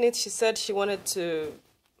mean, 1 minute she said she wanted to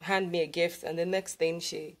hand me a gift, and the next thing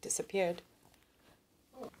she disappeared.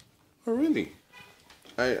 Oh, really?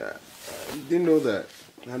 I didn't know that.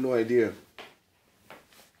 I had no idea.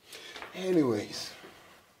 Anyways.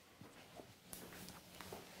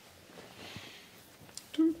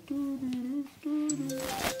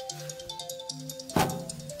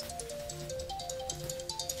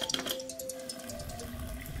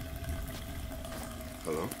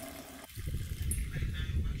 Hello?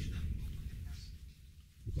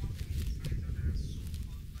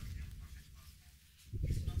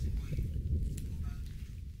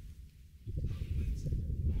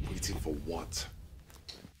 Waiting for what?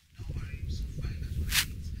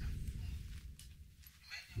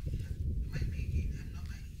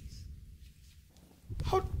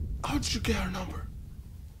 How did you get her number?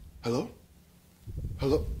 Hello?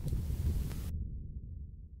 Hello?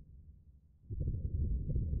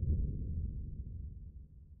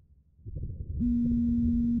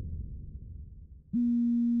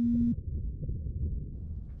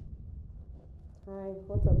 Hi,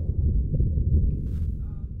 what's up?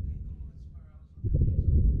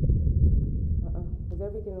 Is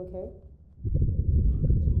everything okay?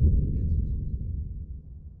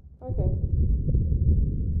 Okay.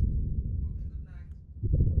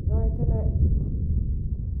 Alright, good night.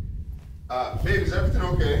 Babe, is everything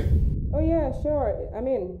okay? Oh yeah, sure. I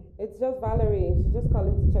mean, it's just Valerie. She's just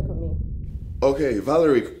calling to check on me. Okay,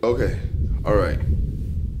 Valerie, okay. Alright.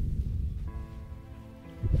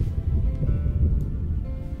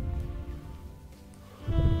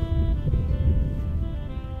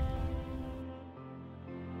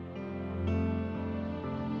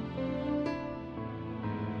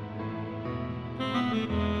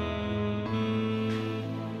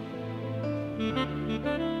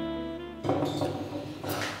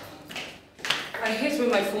 I hate when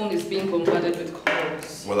my phone is being bombarded with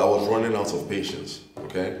calls. Well, I was running out of patience,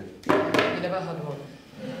 okay? You never had one.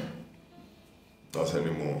 Not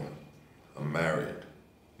anymore. I'm married.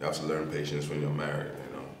 You have to learn patience when you're married,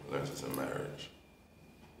 you know? Learn it in marriage.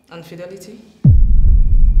 And fidelity?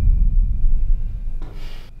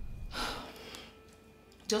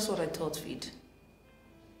 Just what I thought, Vid.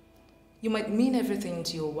 You might mean everything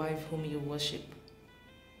to your wife whom you worship,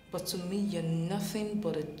 but to me, you're nothing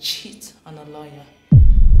but a cheat and a liar.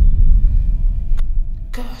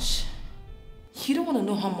 Gosh, you don't want to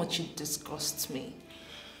know how much you disgust me.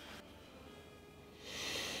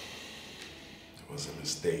 It was a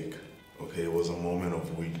mistake, okay? It was a moment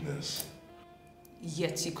of weakness.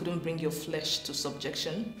 Yet you couldn't bring your flesh to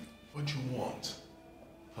subjection? What do you want?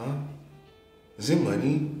 Huh? Is it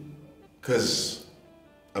money? Because,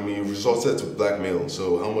 I mean, you resorted to blackmail,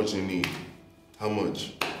 so how much do you need? How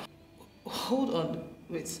much? Hold on,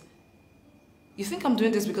 wait. You think I'm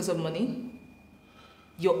doing this because of money?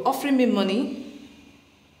 You're offering me money?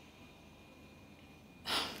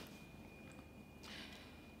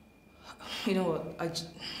 You know what,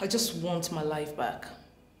 I just want my life back.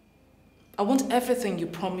 I want everything you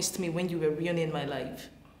promised me when you were ruining my life.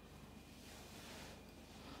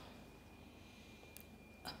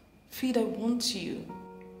 Feed, I want you.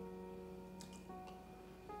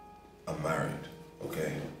 I'm married,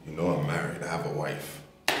 okay? You know I'm married. I have a wife.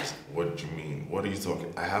 What do you mean? What are you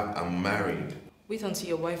talking? I'm married. Wait until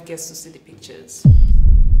your wife gets to see the pictures.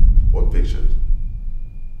 What pictures?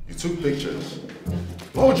 You took pictures?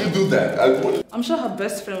 Why would you do that? I'm sure her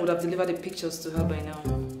best friend would have delivered the pictures to her by now.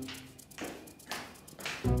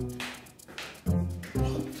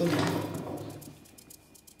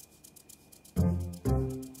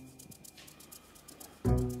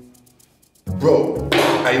 Bro,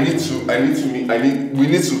 we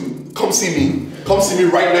need to, come see me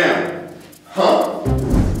right now. Huh?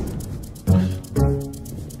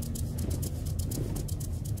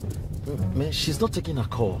 Man, she's not taking a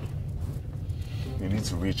call. You need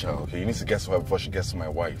to reach out, okay? You need to get to her before she gets to my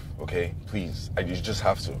wife, okay? Please, you just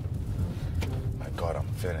have to. My God, I'm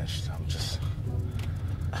finished. I'm just...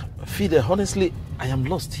 Fide, honestly, I am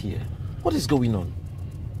lost here. What is going on?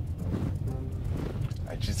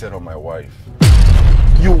 I cheated on my wife.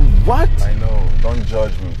 You what? I know. Don't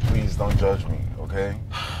judge me. Please, don't judge me, okay?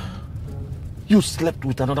 You slept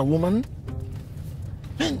with another woman?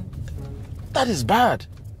 Man, that is bad.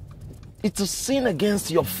 It's a sin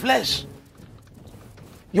against your flesh,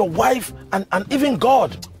 your wife, and even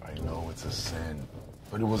God. I know it's a sin,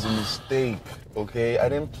 but it was a mistake, okay? I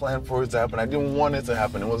didn't plan for it to happen. I didn't want it to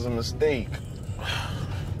happen. It was a mistake.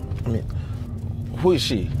 I mean, who is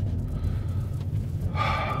she?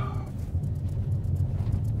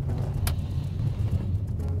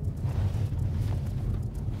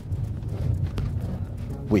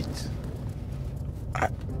 Wait.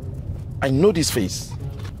 I know this face.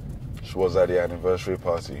 She was at the anniversary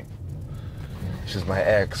party. She's my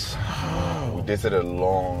ex. We dated a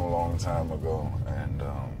long time ago, and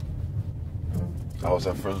I was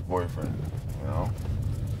her first boyfriend, you know?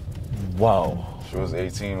 Wow. She was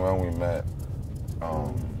 18 when we met.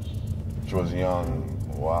 She was young,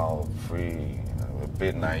 wild, free, a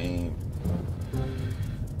bit naive.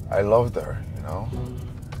 I loved her, you know?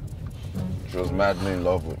 She was madly in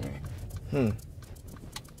love with me.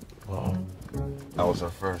 Wow. I was her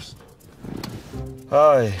first.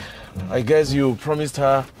 I guess you promised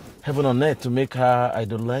her heaven on earth to make her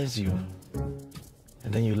idolize you.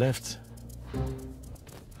 And then you left.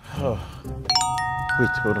 Oh. Wait,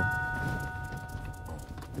 hold on.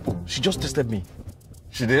 Oh, she just tested me.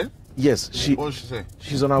 She did? Yes, she... What did she say?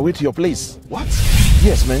 She's on her way to your place. What?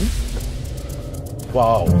 Yes, man.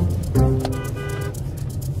 Wow.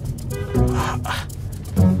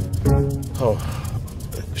 Oh.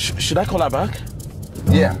 Should I call her back?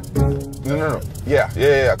 Yeah. No.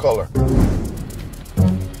 Yeah, call her.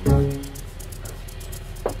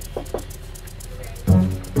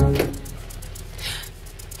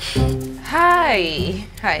 Hi.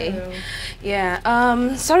 Hello.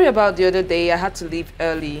 Yeah, sorry about the other day. I had to leave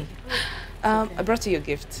early. Okay. I brought you your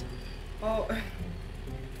gift. Oh,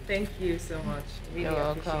 thank you so much. Really You're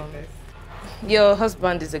welcome. appreciate this. Your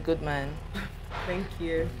husband is a good man. Thank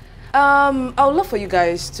you. I would love for you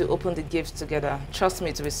guys to open the gift together. Trust me,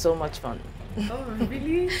 it will be so much fun. Oh,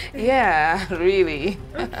 really? Yeah, really.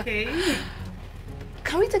 Okay.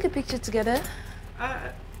 Can we take a picture together?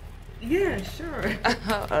 Yeah, sure.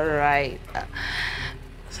 All right.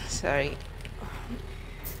 Sorry.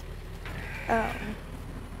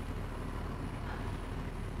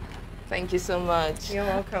 Thank you so much. You're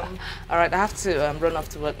welcome. All right, I have to run off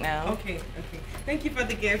to work now. Okay. Thank you for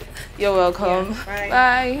the gift. You're welcome. Yeah, bye.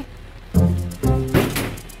 Bye.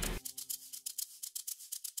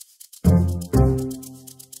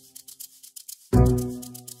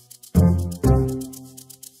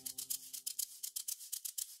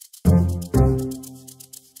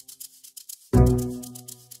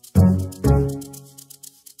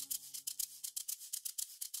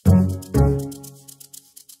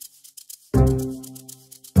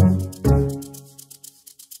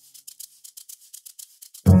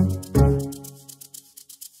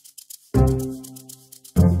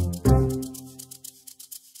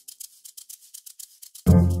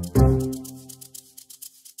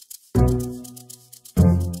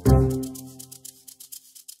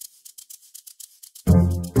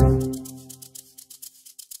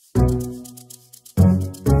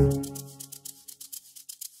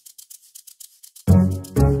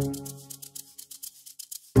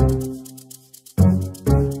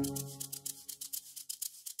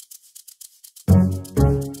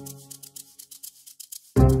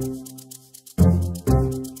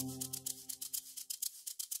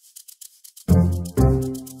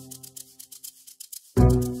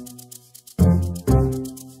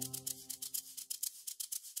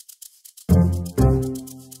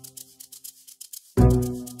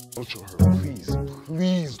 Don't show her, please.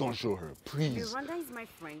 Please don't show her, please. Miranda is my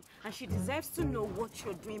friend, and she deserves to know what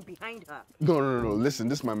you're doing behind her. No. Listen,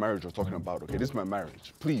 this is my marriage we're talking about, okay? This is my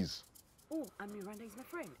marriage. Please. Oh, and Miranda is my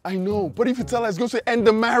friend. I know, but if you tell her it's going to end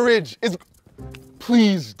the marriage, it's...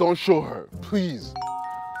 Please don't show her, please.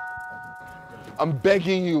 I'm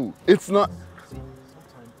begging you. It's not...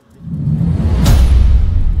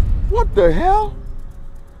 What the hell?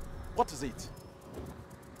 What is it?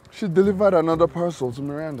 She delivered another parcel to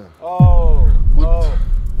Miranda. Oh. What? Oh.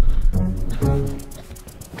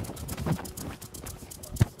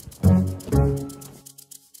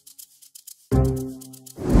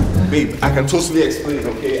 Babe, I can totally explain,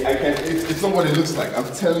 okay? It's not what it looks like. I'm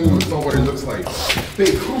telling you, it's not what it looks like.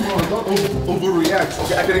 Babe, come on, don't overreact.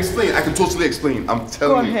 Okay, I can explain. I can totally explain. I'm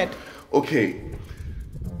telling you. Go ahead. Okay.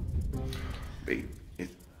 Babe,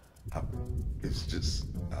 it's just,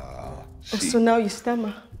 so now you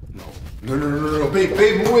stammer? No. Babe,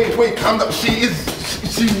 wait, calm down. She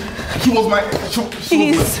was my ex.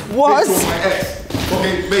 She was my ex.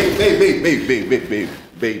 Okay, baby.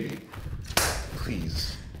 Please.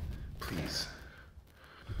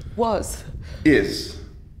 Was? Is.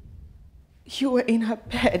 You were in her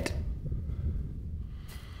bed.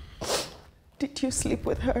 Did you sleep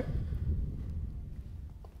with her?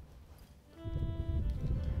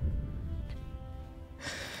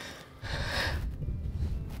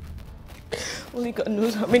 Only God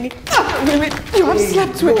knows how many women you have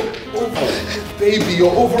slept with. Baby,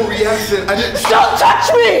 you're overreacting. Don't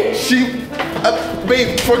touch me!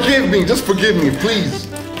 Babe, forgive me. Just forgive me, please.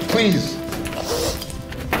 Please.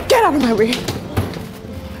 Get out of my way.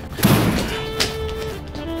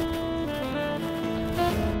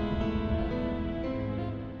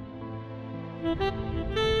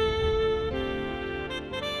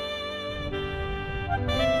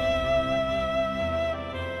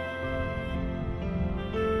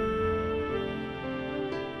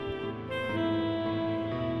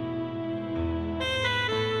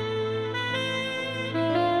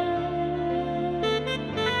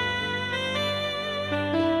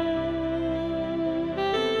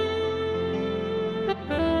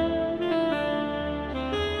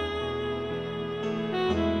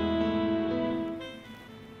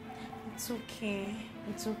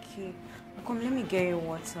 It's okay. Come, let me get you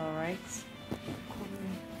water, alright?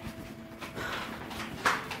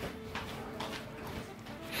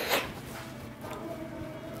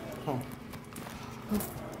 Come.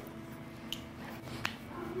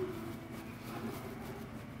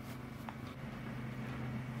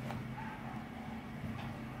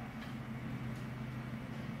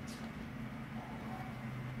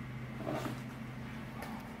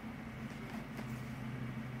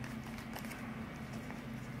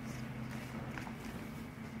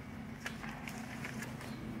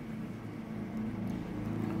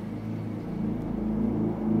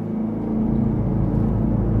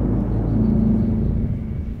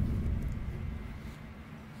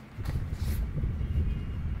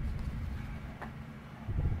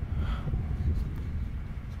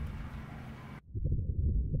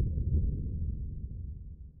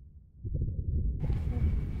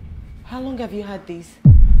 How long have you had these?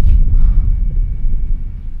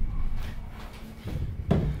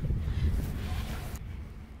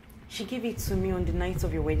 She gave it to me on the night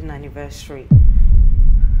of your wedding anniversary.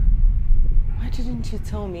 Why didn't you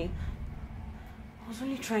tell me? I was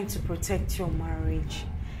only trying to protect your marriage.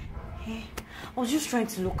 Hey, I was just trying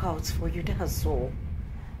to look out for you, that's all.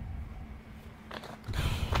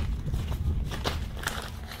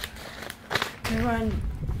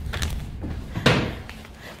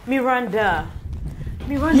 Miranda.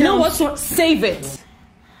 You know what? Save it.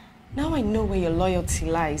 Now I know where your loyalty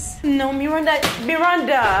lies. No, Miranda.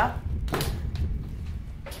 Miranda.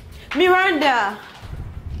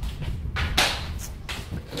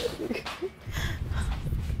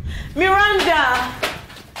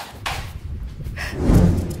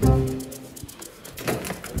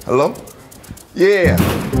 Hello? Yeah.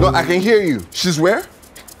 No, I can hear you. She's where?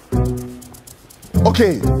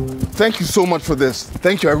 Okay. Thank you so much for this.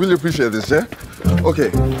 Thank you. I really appreciate this, yeah? Okay.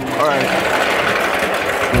 All right.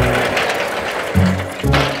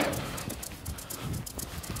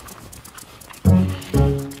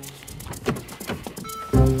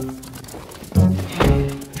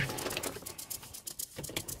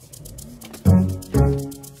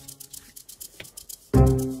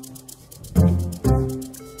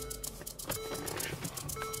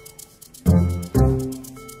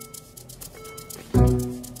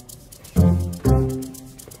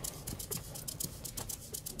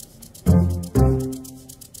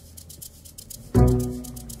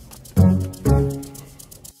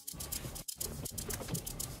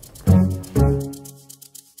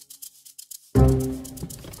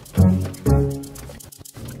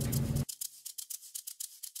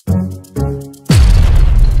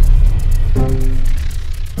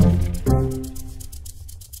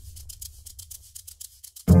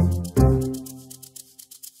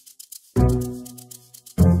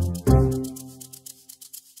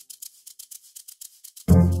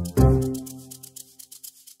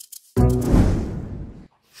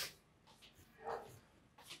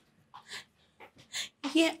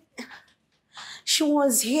 Yeah, she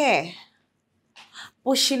was here.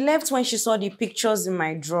 But she left when she saw the pictures in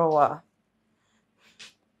my drawer.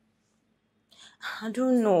 I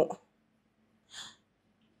don't know.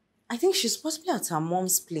 I think she's possibly at her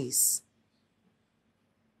mom's place.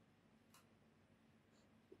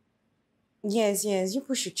 Yes, you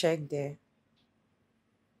people should check there.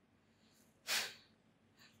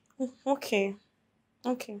 Okay.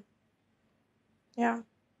 Yeah.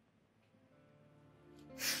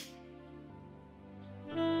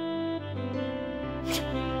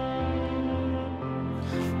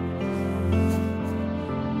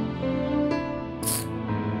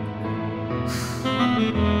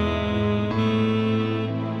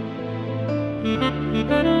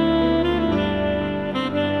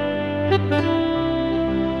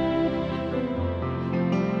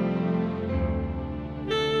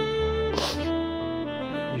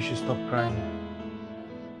 You should stop crying.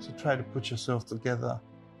 So try to put yourself together.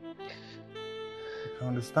 I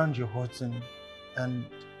understand you're hurting, and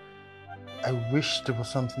I wish there was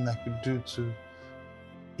something I could do to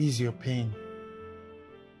ease your pain.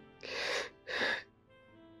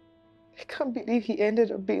 I can't believe he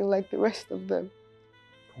ended up being like the rest of them.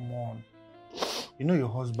 Come on. You know your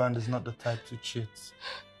husband is not the type to cheat.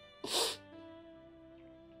 I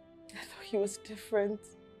thought he was different.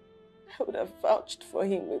 I would have vouched for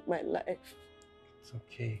him with my life. It's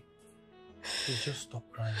okay. Please just stop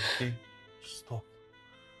crying, okay? Just stop.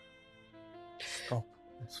 Stop.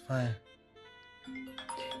 It's fine.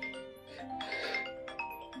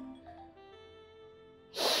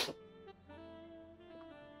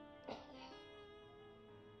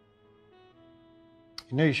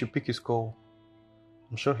 You know you should pick his call.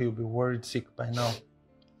 I'm sure he'll be worried sick by now.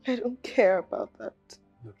 I don't care about that.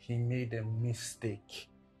 Look, he made a mistake.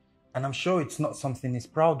 And I'm sure it's not something he's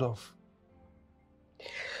proud of.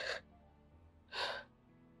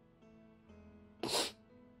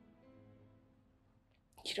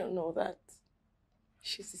 You don't know that.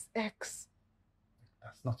 She's his ex.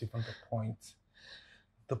 That's not even the point.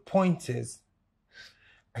 The point is,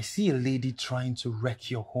 I see a lady trying to wreck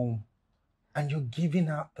your home, and you're giving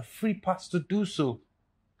her the free pass to do so.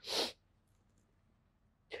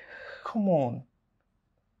 Come on.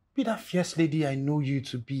 Be that fierce lady I know you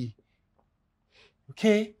to be.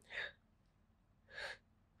 Okay?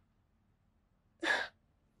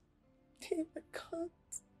 Dave, I can't.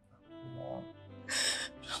 Come on.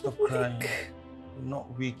 Just stop crying. You're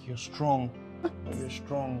not weak, you're strong. You're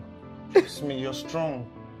strong. Trust me, you're strong.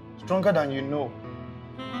 Stronger than you know.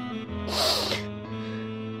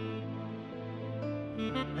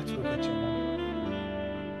 Let's go get your mom.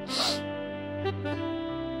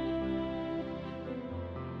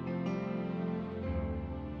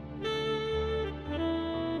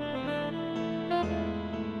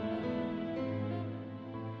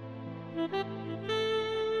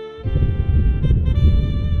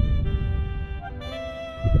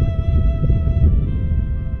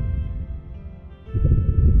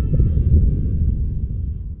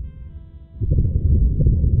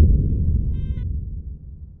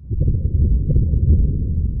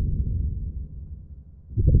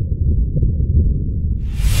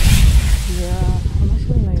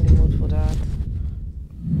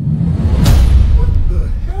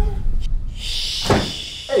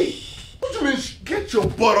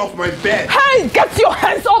 Butt off my bed! Hey, get your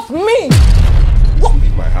hands off me! What?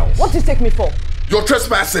 Leave my house. What do you take me for? You're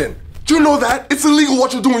trespassing. Do you know that? It's illegal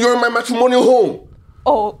what you're doing. You're in my matrimonial home.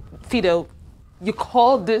 Oh, Fido, you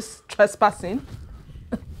call this trespassing?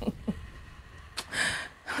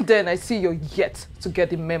 Then I see you're yet to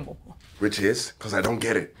get the memo. Which is? Because I don't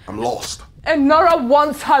get it. I'm lost. And Nora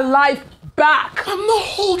wants her life back. I'm not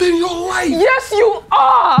holding your life. Yes, you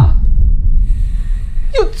are.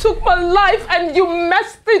 You took my life and you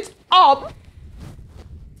messed it up.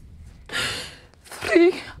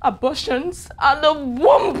 3 abortions and a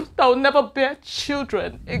womb that will never bear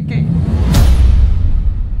children again.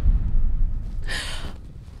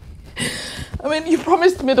 I mean, you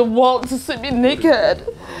promised me the world to see me naked.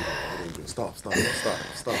 Stop. You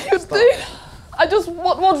did?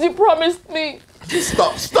 What you promised me?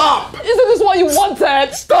 Stop! Isn't this what you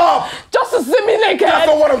wanted? Stop! Just to see me naked? That's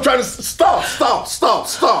not what I'm trying to...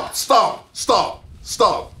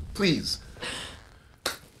 Stop! Please.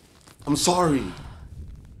 I'm sorry.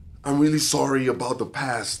 I'm really sorry about the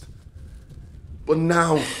past. But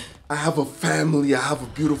now, I have a family, I have a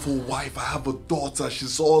beautiful wife, I have a daughter.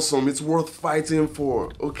 She's awesome. It's worth fighting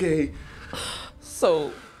for, okay?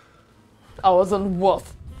 So, I wasn't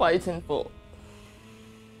worth fighting for.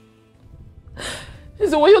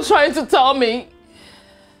 Is it what you're trying to tell me?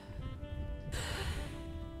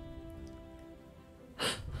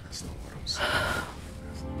 That's not what I'm saying.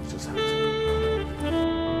 You just have to...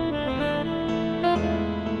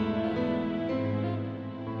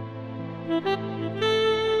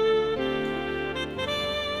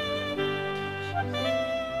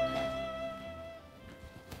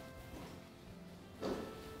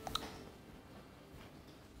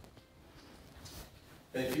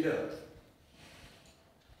 Hey, Fidel.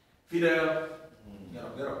 Fidel. Get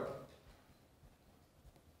up, get up.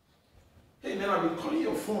 Hey, man, I've been calling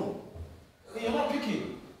your phone. Hey, you're not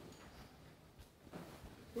picking.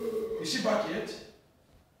 Is she back yet?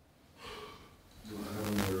 No, I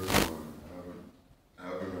haven't heard from her. I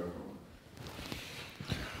haven't heard from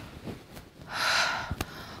her.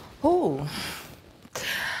 Oh,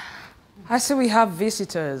 I see we have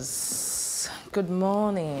visitors. Good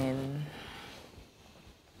morning.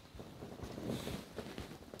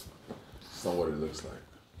 It's not what it looks like.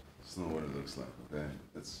 It's not what it looks like, okay?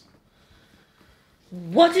 It's...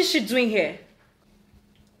 What is she doing here?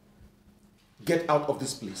 Get out of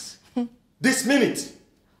this place. This minute!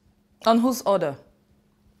 On whose order?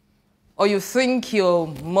 Or you think your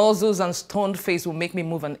muscles and stoned face will make me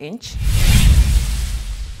move an inch?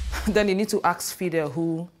 Then you need to ask Fidel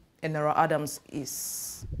who Enera Adams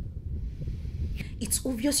is. It's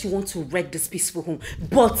obvious you want to wreck this peaceful home,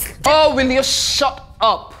 but... Oh, will you shut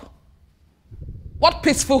up? What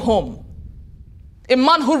peaceful home? A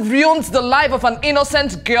man who ruins the life of an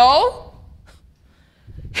innocent girl?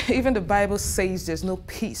 Even the Bible says there's no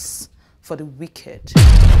peace for the wicked.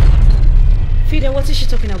 Fidel, what is she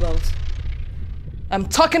talking about? I'm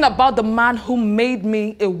talking about the man who made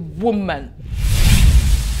me a woman.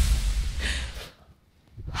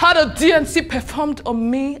 Had a DNC performed on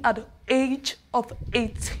me at the age of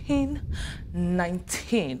 18,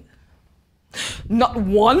 19. Not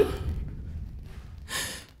one,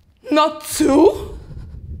 not two,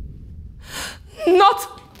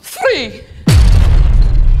 not three.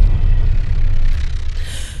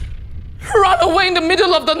 Ran away in the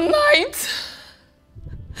middle of the night,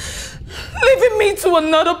 leaving me to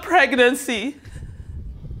another pregnancy.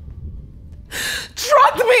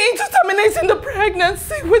 Dragged me into terminating the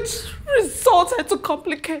pregnancy, which resulted to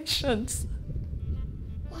complications.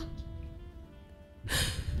 What?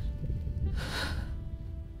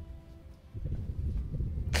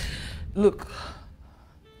 Look,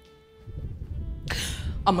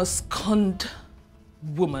 I'm a scorned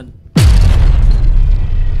woman.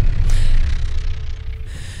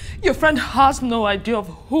 Your friend has no idea of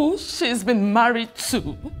who she's been married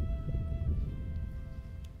to.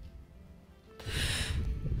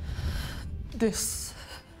 This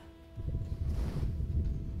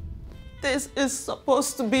is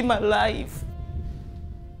supposed to be my life.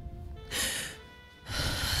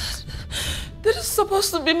 This is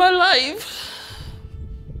supposed to be my life.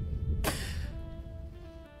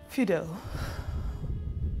 Fidel,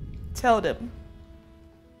 tell them.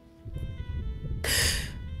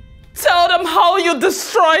 Tell them how you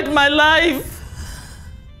destroyed my life.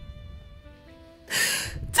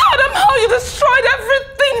 Tell them how you destroyed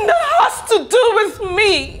everything that has to do with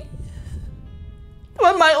me.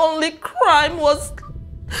 When my only crime was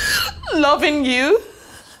loving you.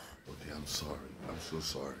 Okay, I'm sorry. I'm so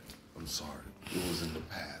sorry. I'm sorry. It was in the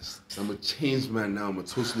past. I'm a changed man now. I'm a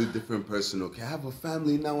totally different person, okay? I have a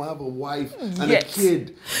family now. I have a wife and a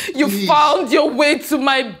kid. You found your way to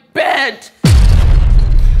my bed.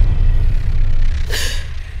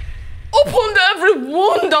 Opened every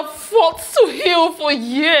wound that fought to heal for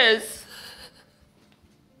years.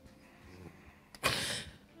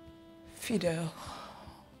 Fidel,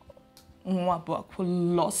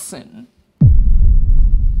 Lawson,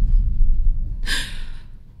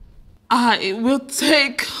 I will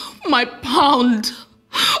take my pound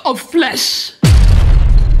of flesh.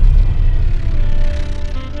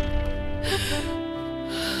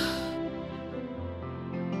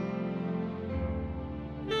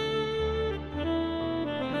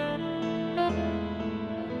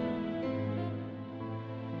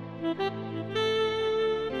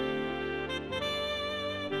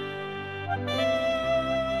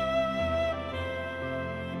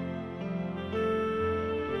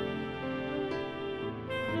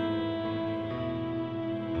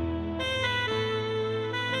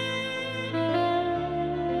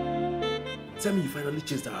 Tell me you finally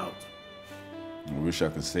chased her out. I wish I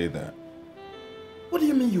could say that. What do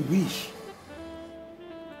you mean you wish?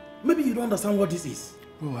 Maybe you don't understand what this is.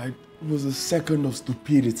 Bro, it was a second of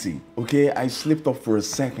stupidity, okay? I slipped up for a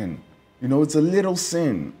second. You know, it's a little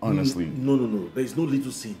sin, honestly. No. There is no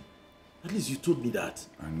little sin. At least you told me that.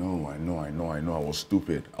 I know. I was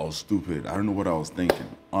stupid. I don't know what I was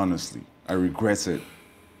thinking, honestly. I regret it.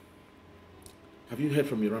 Have you heard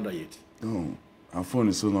from Miranda yet? No. Her phone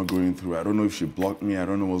is still not going through. I don't know if she blocked me. I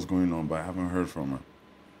don't know what's going on, but I haven't heard from her.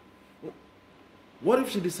 What if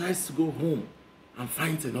she decides to go home and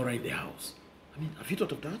finds Enora in the house? I mean, have you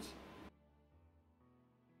thought of that?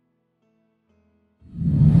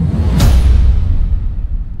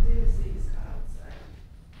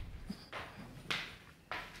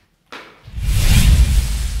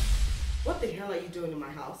 What the hell are you doing in my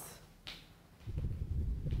house?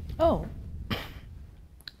 Oh.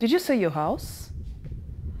 Did you say your house?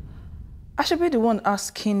 I should be the one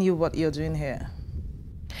asking you what you're doing here.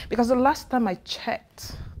 Because the last time I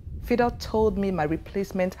checked, Fidel told me my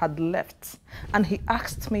replacement had left and he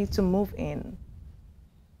asked me to move in.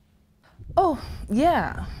 Oh,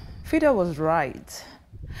 yeah, Fidel was right.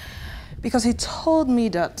 Because he told me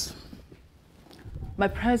that my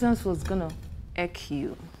presence was gonna irk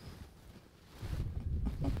you.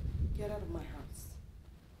 Get out of my house.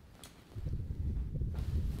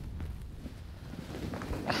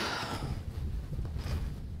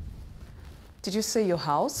 Did you say your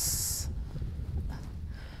house?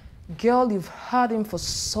 Girl, you've had him for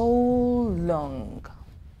so long.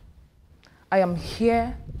 I am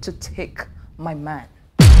here to take my man.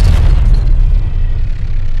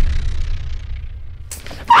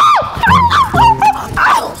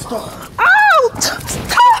 Ow! Stop! Out!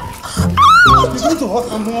 Stop! You need to hurt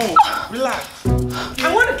her more. Relax.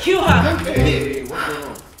 I want to kill her. Hey, what's going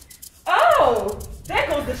on? Oh, there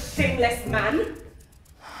goes the shameless man.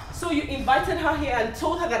 So you invited her here and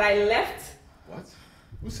told her that I left? What?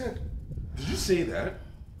 Who said? Did you say that?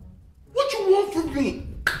 What you want from me?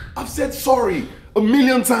 I've said sorry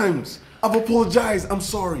 1,000,000 times. I've apologized. I'm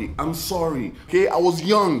sorry. I'm sorry. Okay, I was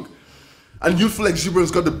young. And youthful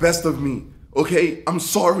exuberance got the best of me. Okay, I'm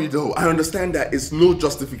sorry though. I understand that it's no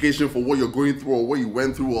justification for what you're going through or what you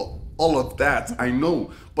went through or all of that. I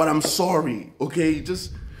know. But I'm sorry. Okay,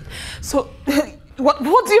 just... So, what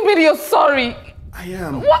do you mean you're sorry? I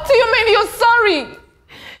am. What do you mean you're sorry?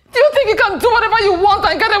 Do you think you can do whatever you want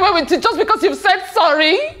and get away with it just because you've said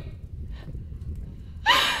sorry?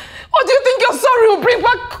 Or do you think your sorry will bring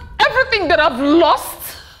back everything that I've lost?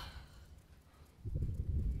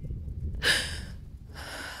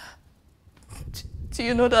 Do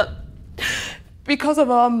you know that because of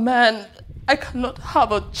our man, I cannot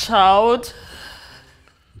have a child?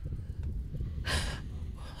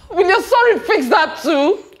 Will your sorry fix that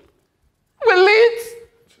too? Will it?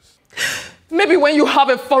 Maybe when you have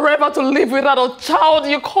a forever to live without a child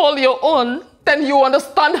you call your own, then you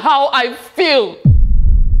understand how I feel.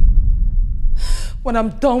 When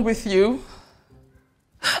I'm done with you,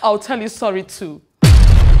 I'll tell you sorry too.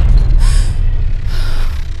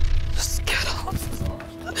 Just get out.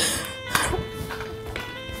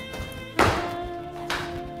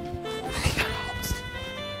 Get out.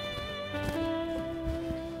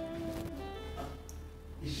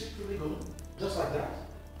 Is she really going? Just like that?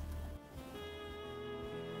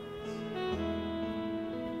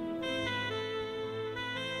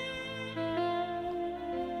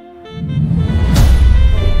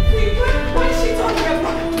 What is she talking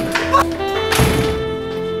about?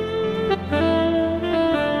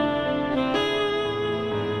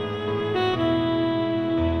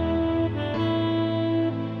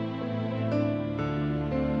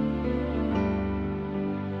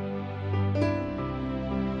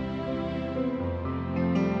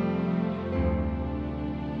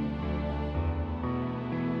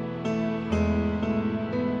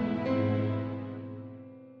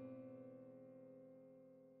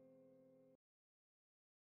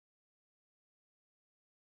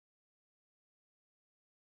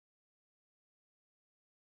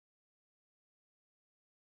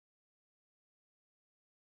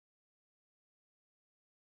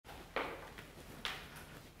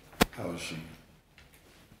 How is she?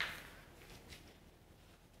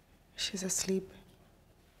 She's asleep.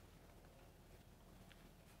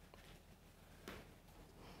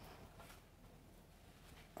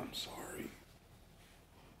 I'm sorry.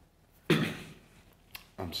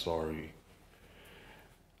 I'm sorry.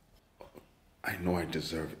 I know I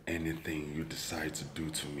deserve anything you decide to do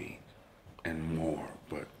to me and more,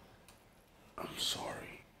 but I'm sorry.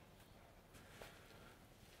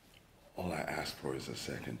 All I ask for is a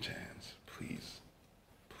second chance. Please.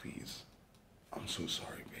 Please. I'm so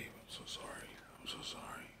sorry, babe. I'm so sorry. I'm so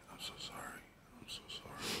sorry. I'm so sorry. I'm so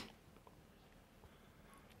sorry.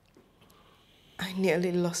 I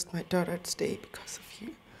nearly lost my daughter today because of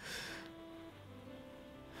you.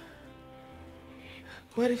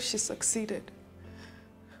 What if she succeeded?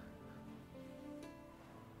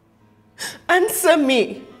 Answer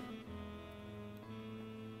me!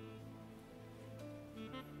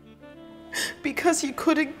 Because you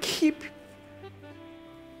couldn't keep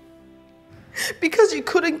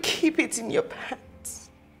it in your pants.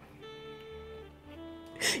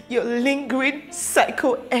 Your lingering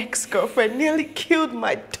psycho ex-girlfriend nearly killed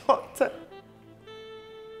my daughter.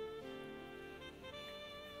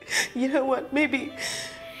 You know what? Maybe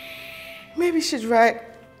she's right.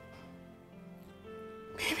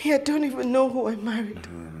 Maybe I don't even know who I married.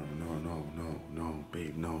 No.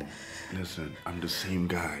 Listen, I'm the same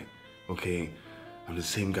guy, okay? I'm the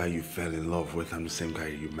same guy you fell in love with. I'm the same guy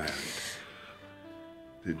you married.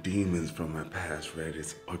 The demons from my past reared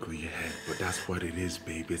its ugly head, but that's what it is,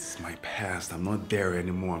 babe. It's my past. I'm not there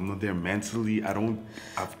anymore. I'm not there mentally.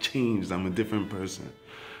 I've changed. I'm a different person,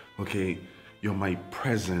 okay? You're my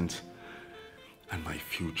present and my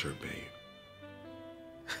future, babe.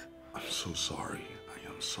 I'm so sorry. I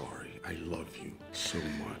am sorry. I love you so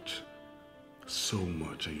much. So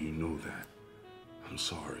much, and you know that. I'm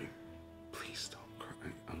sorry. Please don't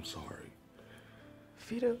cry. I'm sorry.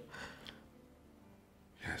 Vito.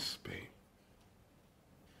 Yes, babe.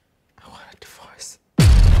 I want a divorce.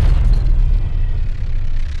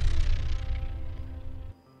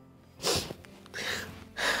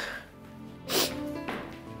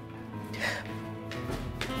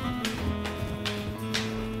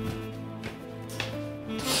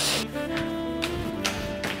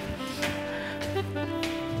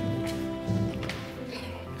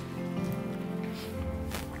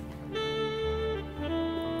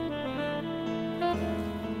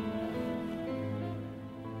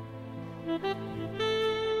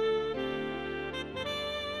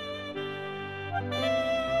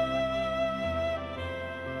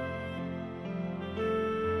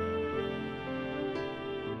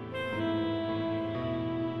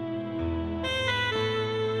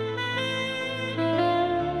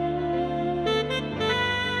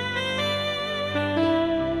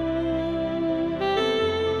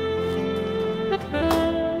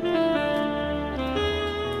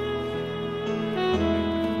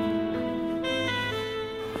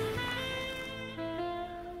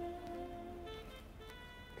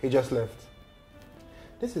 He just left.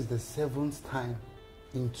 This is the 7th time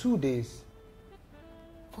in 2 days.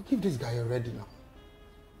 Forgive this guy already now.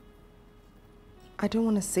 I don't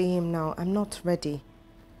want to see him now. I'm not ready.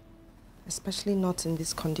 Especially not in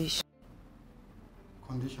this condition.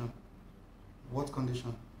 Condition? What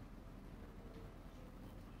condition?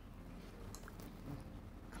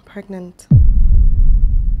 I'm pregnant.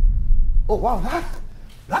 Oh wow,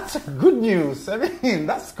 that's good news. I mean,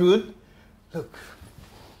 that's good. Look,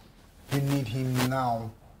 you need him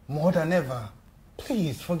now, more than ever.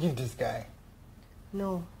 Please, forgive this guy.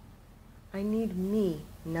 No, I need me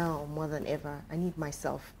now more than ever. I need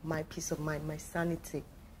myself, my peace of mind, my sanity.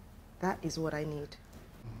 That is what I need.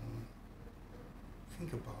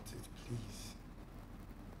 Think about it, please.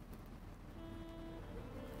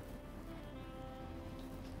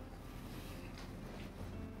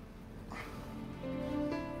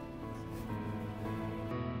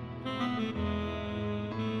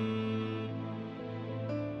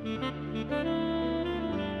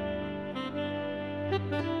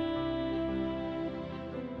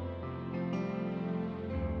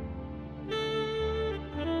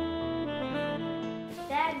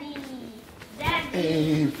 Daddy! Daddy!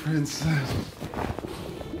 Hey, princess.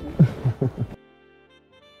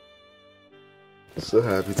 So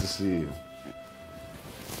happy to see you.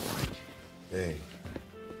 Hey.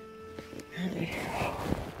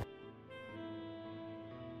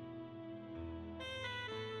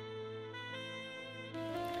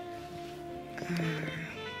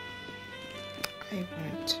 I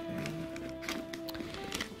want to.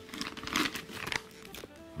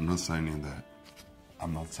 I'm not signing that.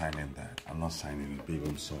 I'm not signing that. I'm not signing it, babe.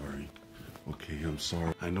 I'm sorry. Okay, I'm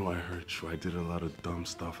sorry. I know I hurt you. I did a lot of dumb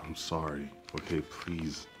stuff. I'm sorry. Okay,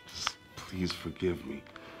 please. Just please forgive me.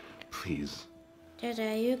 Please. Dad,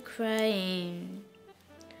 are you crying?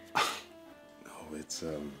 No, it's,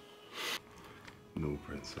 no,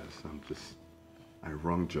 princess. I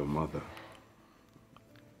wronged your mother.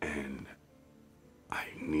 And I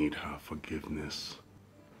need her forgiveness.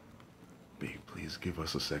 Babe, please give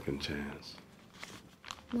us a second chance.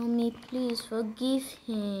 Mommy, please forgive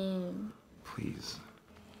him. Please.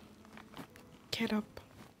 Get up.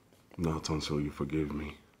 Not until you forgive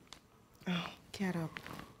me. Oh, get up.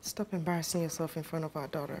 Stop embarrassing yourself in front of our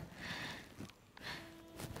daughter.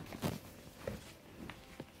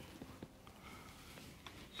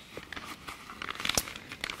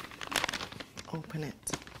 Open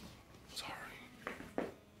it. Sorry.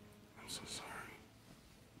 I'm so sorry.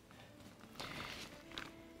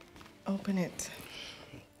 Open it.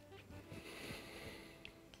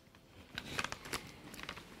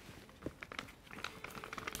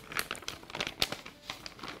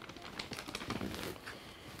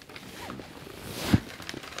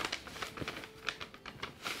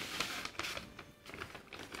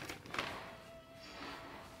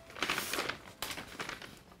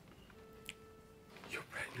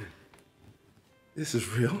 This is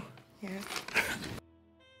real? Yeah.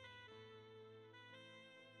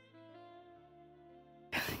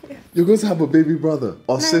 You're going to have a baby brother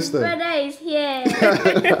or sister. My brother is here.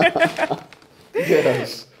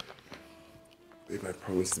 Yes. Babe, I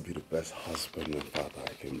promise to be the best husband and father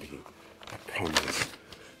I can be. I promise.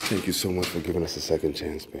 Thank you so much for giving us a second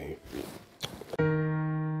chance, babe.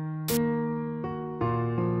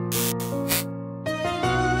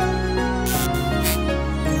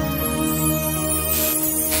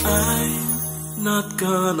 I'm not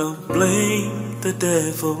gonna blame the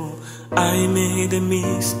devil. I made a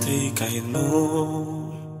mistake, I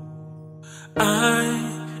know. I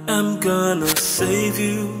am gonna save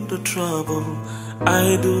you the trouble.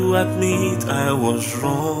 I do admit I was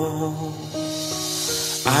wrong.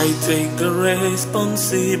 I take the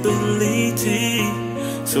responsibility,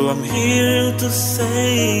 so I'm here to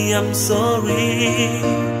say I'm sorry.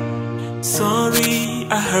 Sorry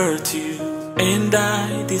I hurt you and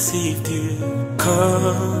I deceived you,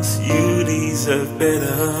 'cause you deserve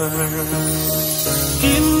better.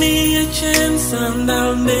 Give me a chance and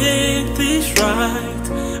I'll make this right.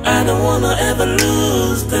 I don't wanna ever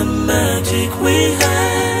lose the magic we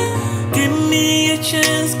had. Give me a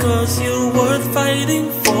chance, 'cause you're worth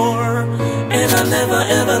fighting for, and I'll never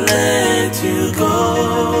ever let you go.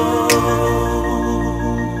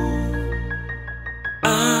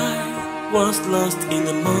 I was lost in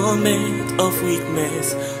a moment of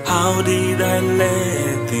weakness. How did I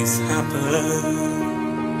let this happen?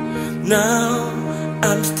 Now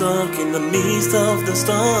I'm stuck in the midst of the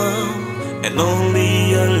storm, and only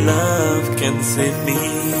your love can save me.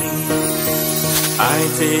 I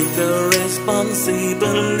take the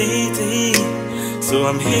responsibility, so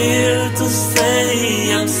I'm here to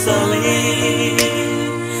say I'm sorry.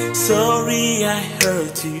 Sorry I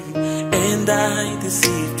hurt you and I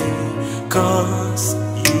deceived you, 'cause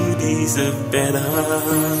you deserve better.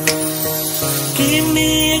 Give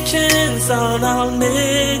me a chance and I'll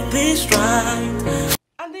make this right.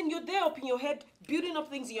 And then you're there up in your head, building up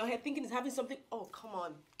things in your head, thinking it's having something. Oh, come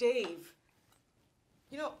on, Dave.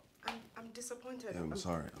 You know, I'm disappointed. Yeah, I'm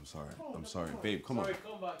sorry. Babe, come on. Sorry,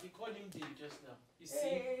 come back. You called him Dave just now. You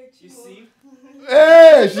see? You see?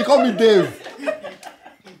 Hey, she called me Dave.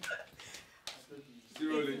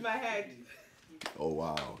 It's in my head. Oh,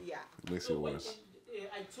 wow. Yeah. It makes it worse.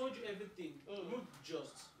 I told you everything. Look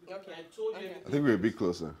just. Okay. I told you everything. I think we're a bit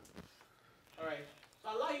closer. Alright. So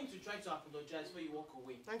allow him to try to apologize when you walk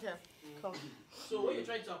away. Okay. Come. So when you're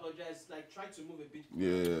trying to apologize, like try to move a bit.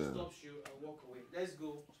 Yeah. Stops you and walk away. Let's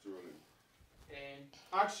go. And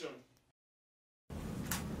action.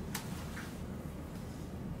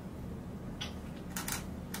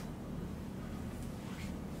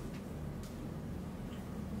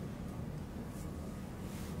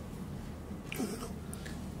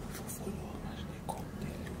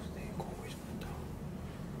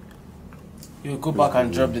 You go back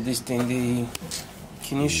and drop this thing. The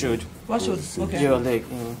kidney showed. What showed? Okay. Your leg.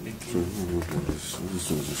 This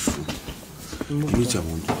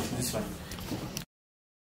fine.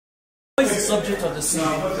 What is the subject of the scene?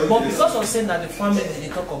 But because I'm saying that the family they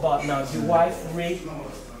talk about now, the wife, Ray,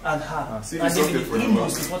 and her, and they be the three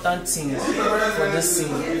most important things for this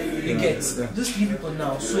scene. You get these three people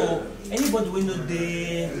now. So anybody we know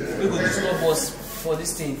they go to some of us for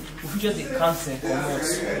this thing, we just the cancel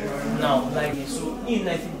come now, like so in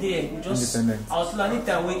 90 days we just out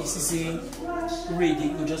anytime when you see Ray, they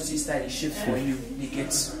go just start a shift for you. They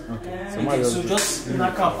get okay. So just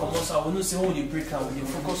knock out come out. So I will not say how they break out. They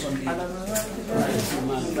focus on the.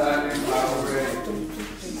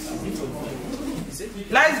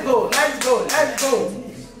 Let's go.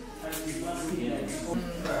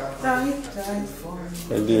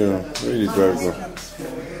 Hey, dear, where did the drive go?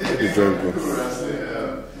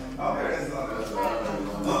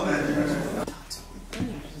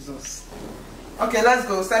 Okay, let's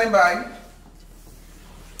go. Standing by.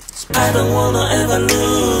 I don't wanna ever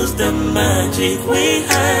lose the magic we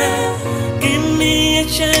had. Give me a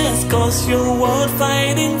chance, 'cause you're worth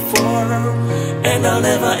fighting for, and I'll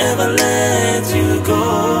never ever let you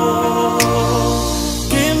go.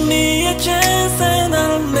 Give me a chance and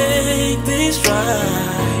I'll make this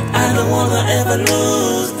right. I don't wanna ever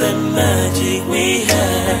lose the magic we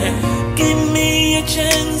had. Give me a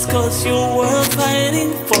chance, 'cause you're worth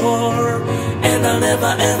fighting for, and I'll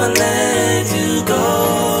never ever let you go.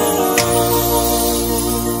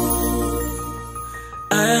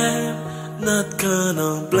 I'm not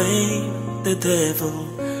gonna blame the devil.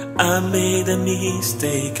 I made a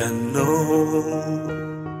mistake, I know.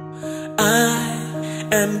 I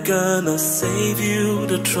am gonna save you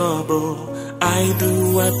the trouble. I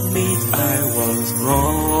do admit I was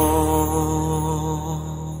wrong.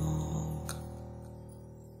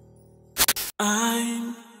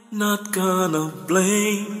 I'm not gonna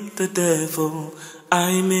blame the devil.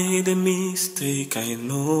 I made a mistake, I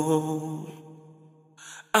know.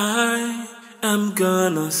 I am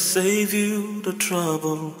gonna save you the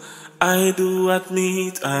trouble. I do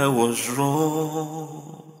admit I was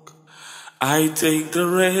wrong. I take the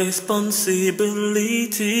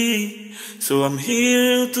responsibility. So I'm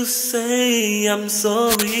here to say I'm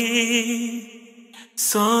sorry.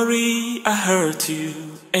 Sorry I hurt you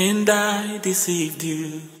and I deceived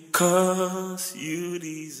you. 'Cause you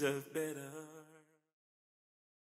deserve better.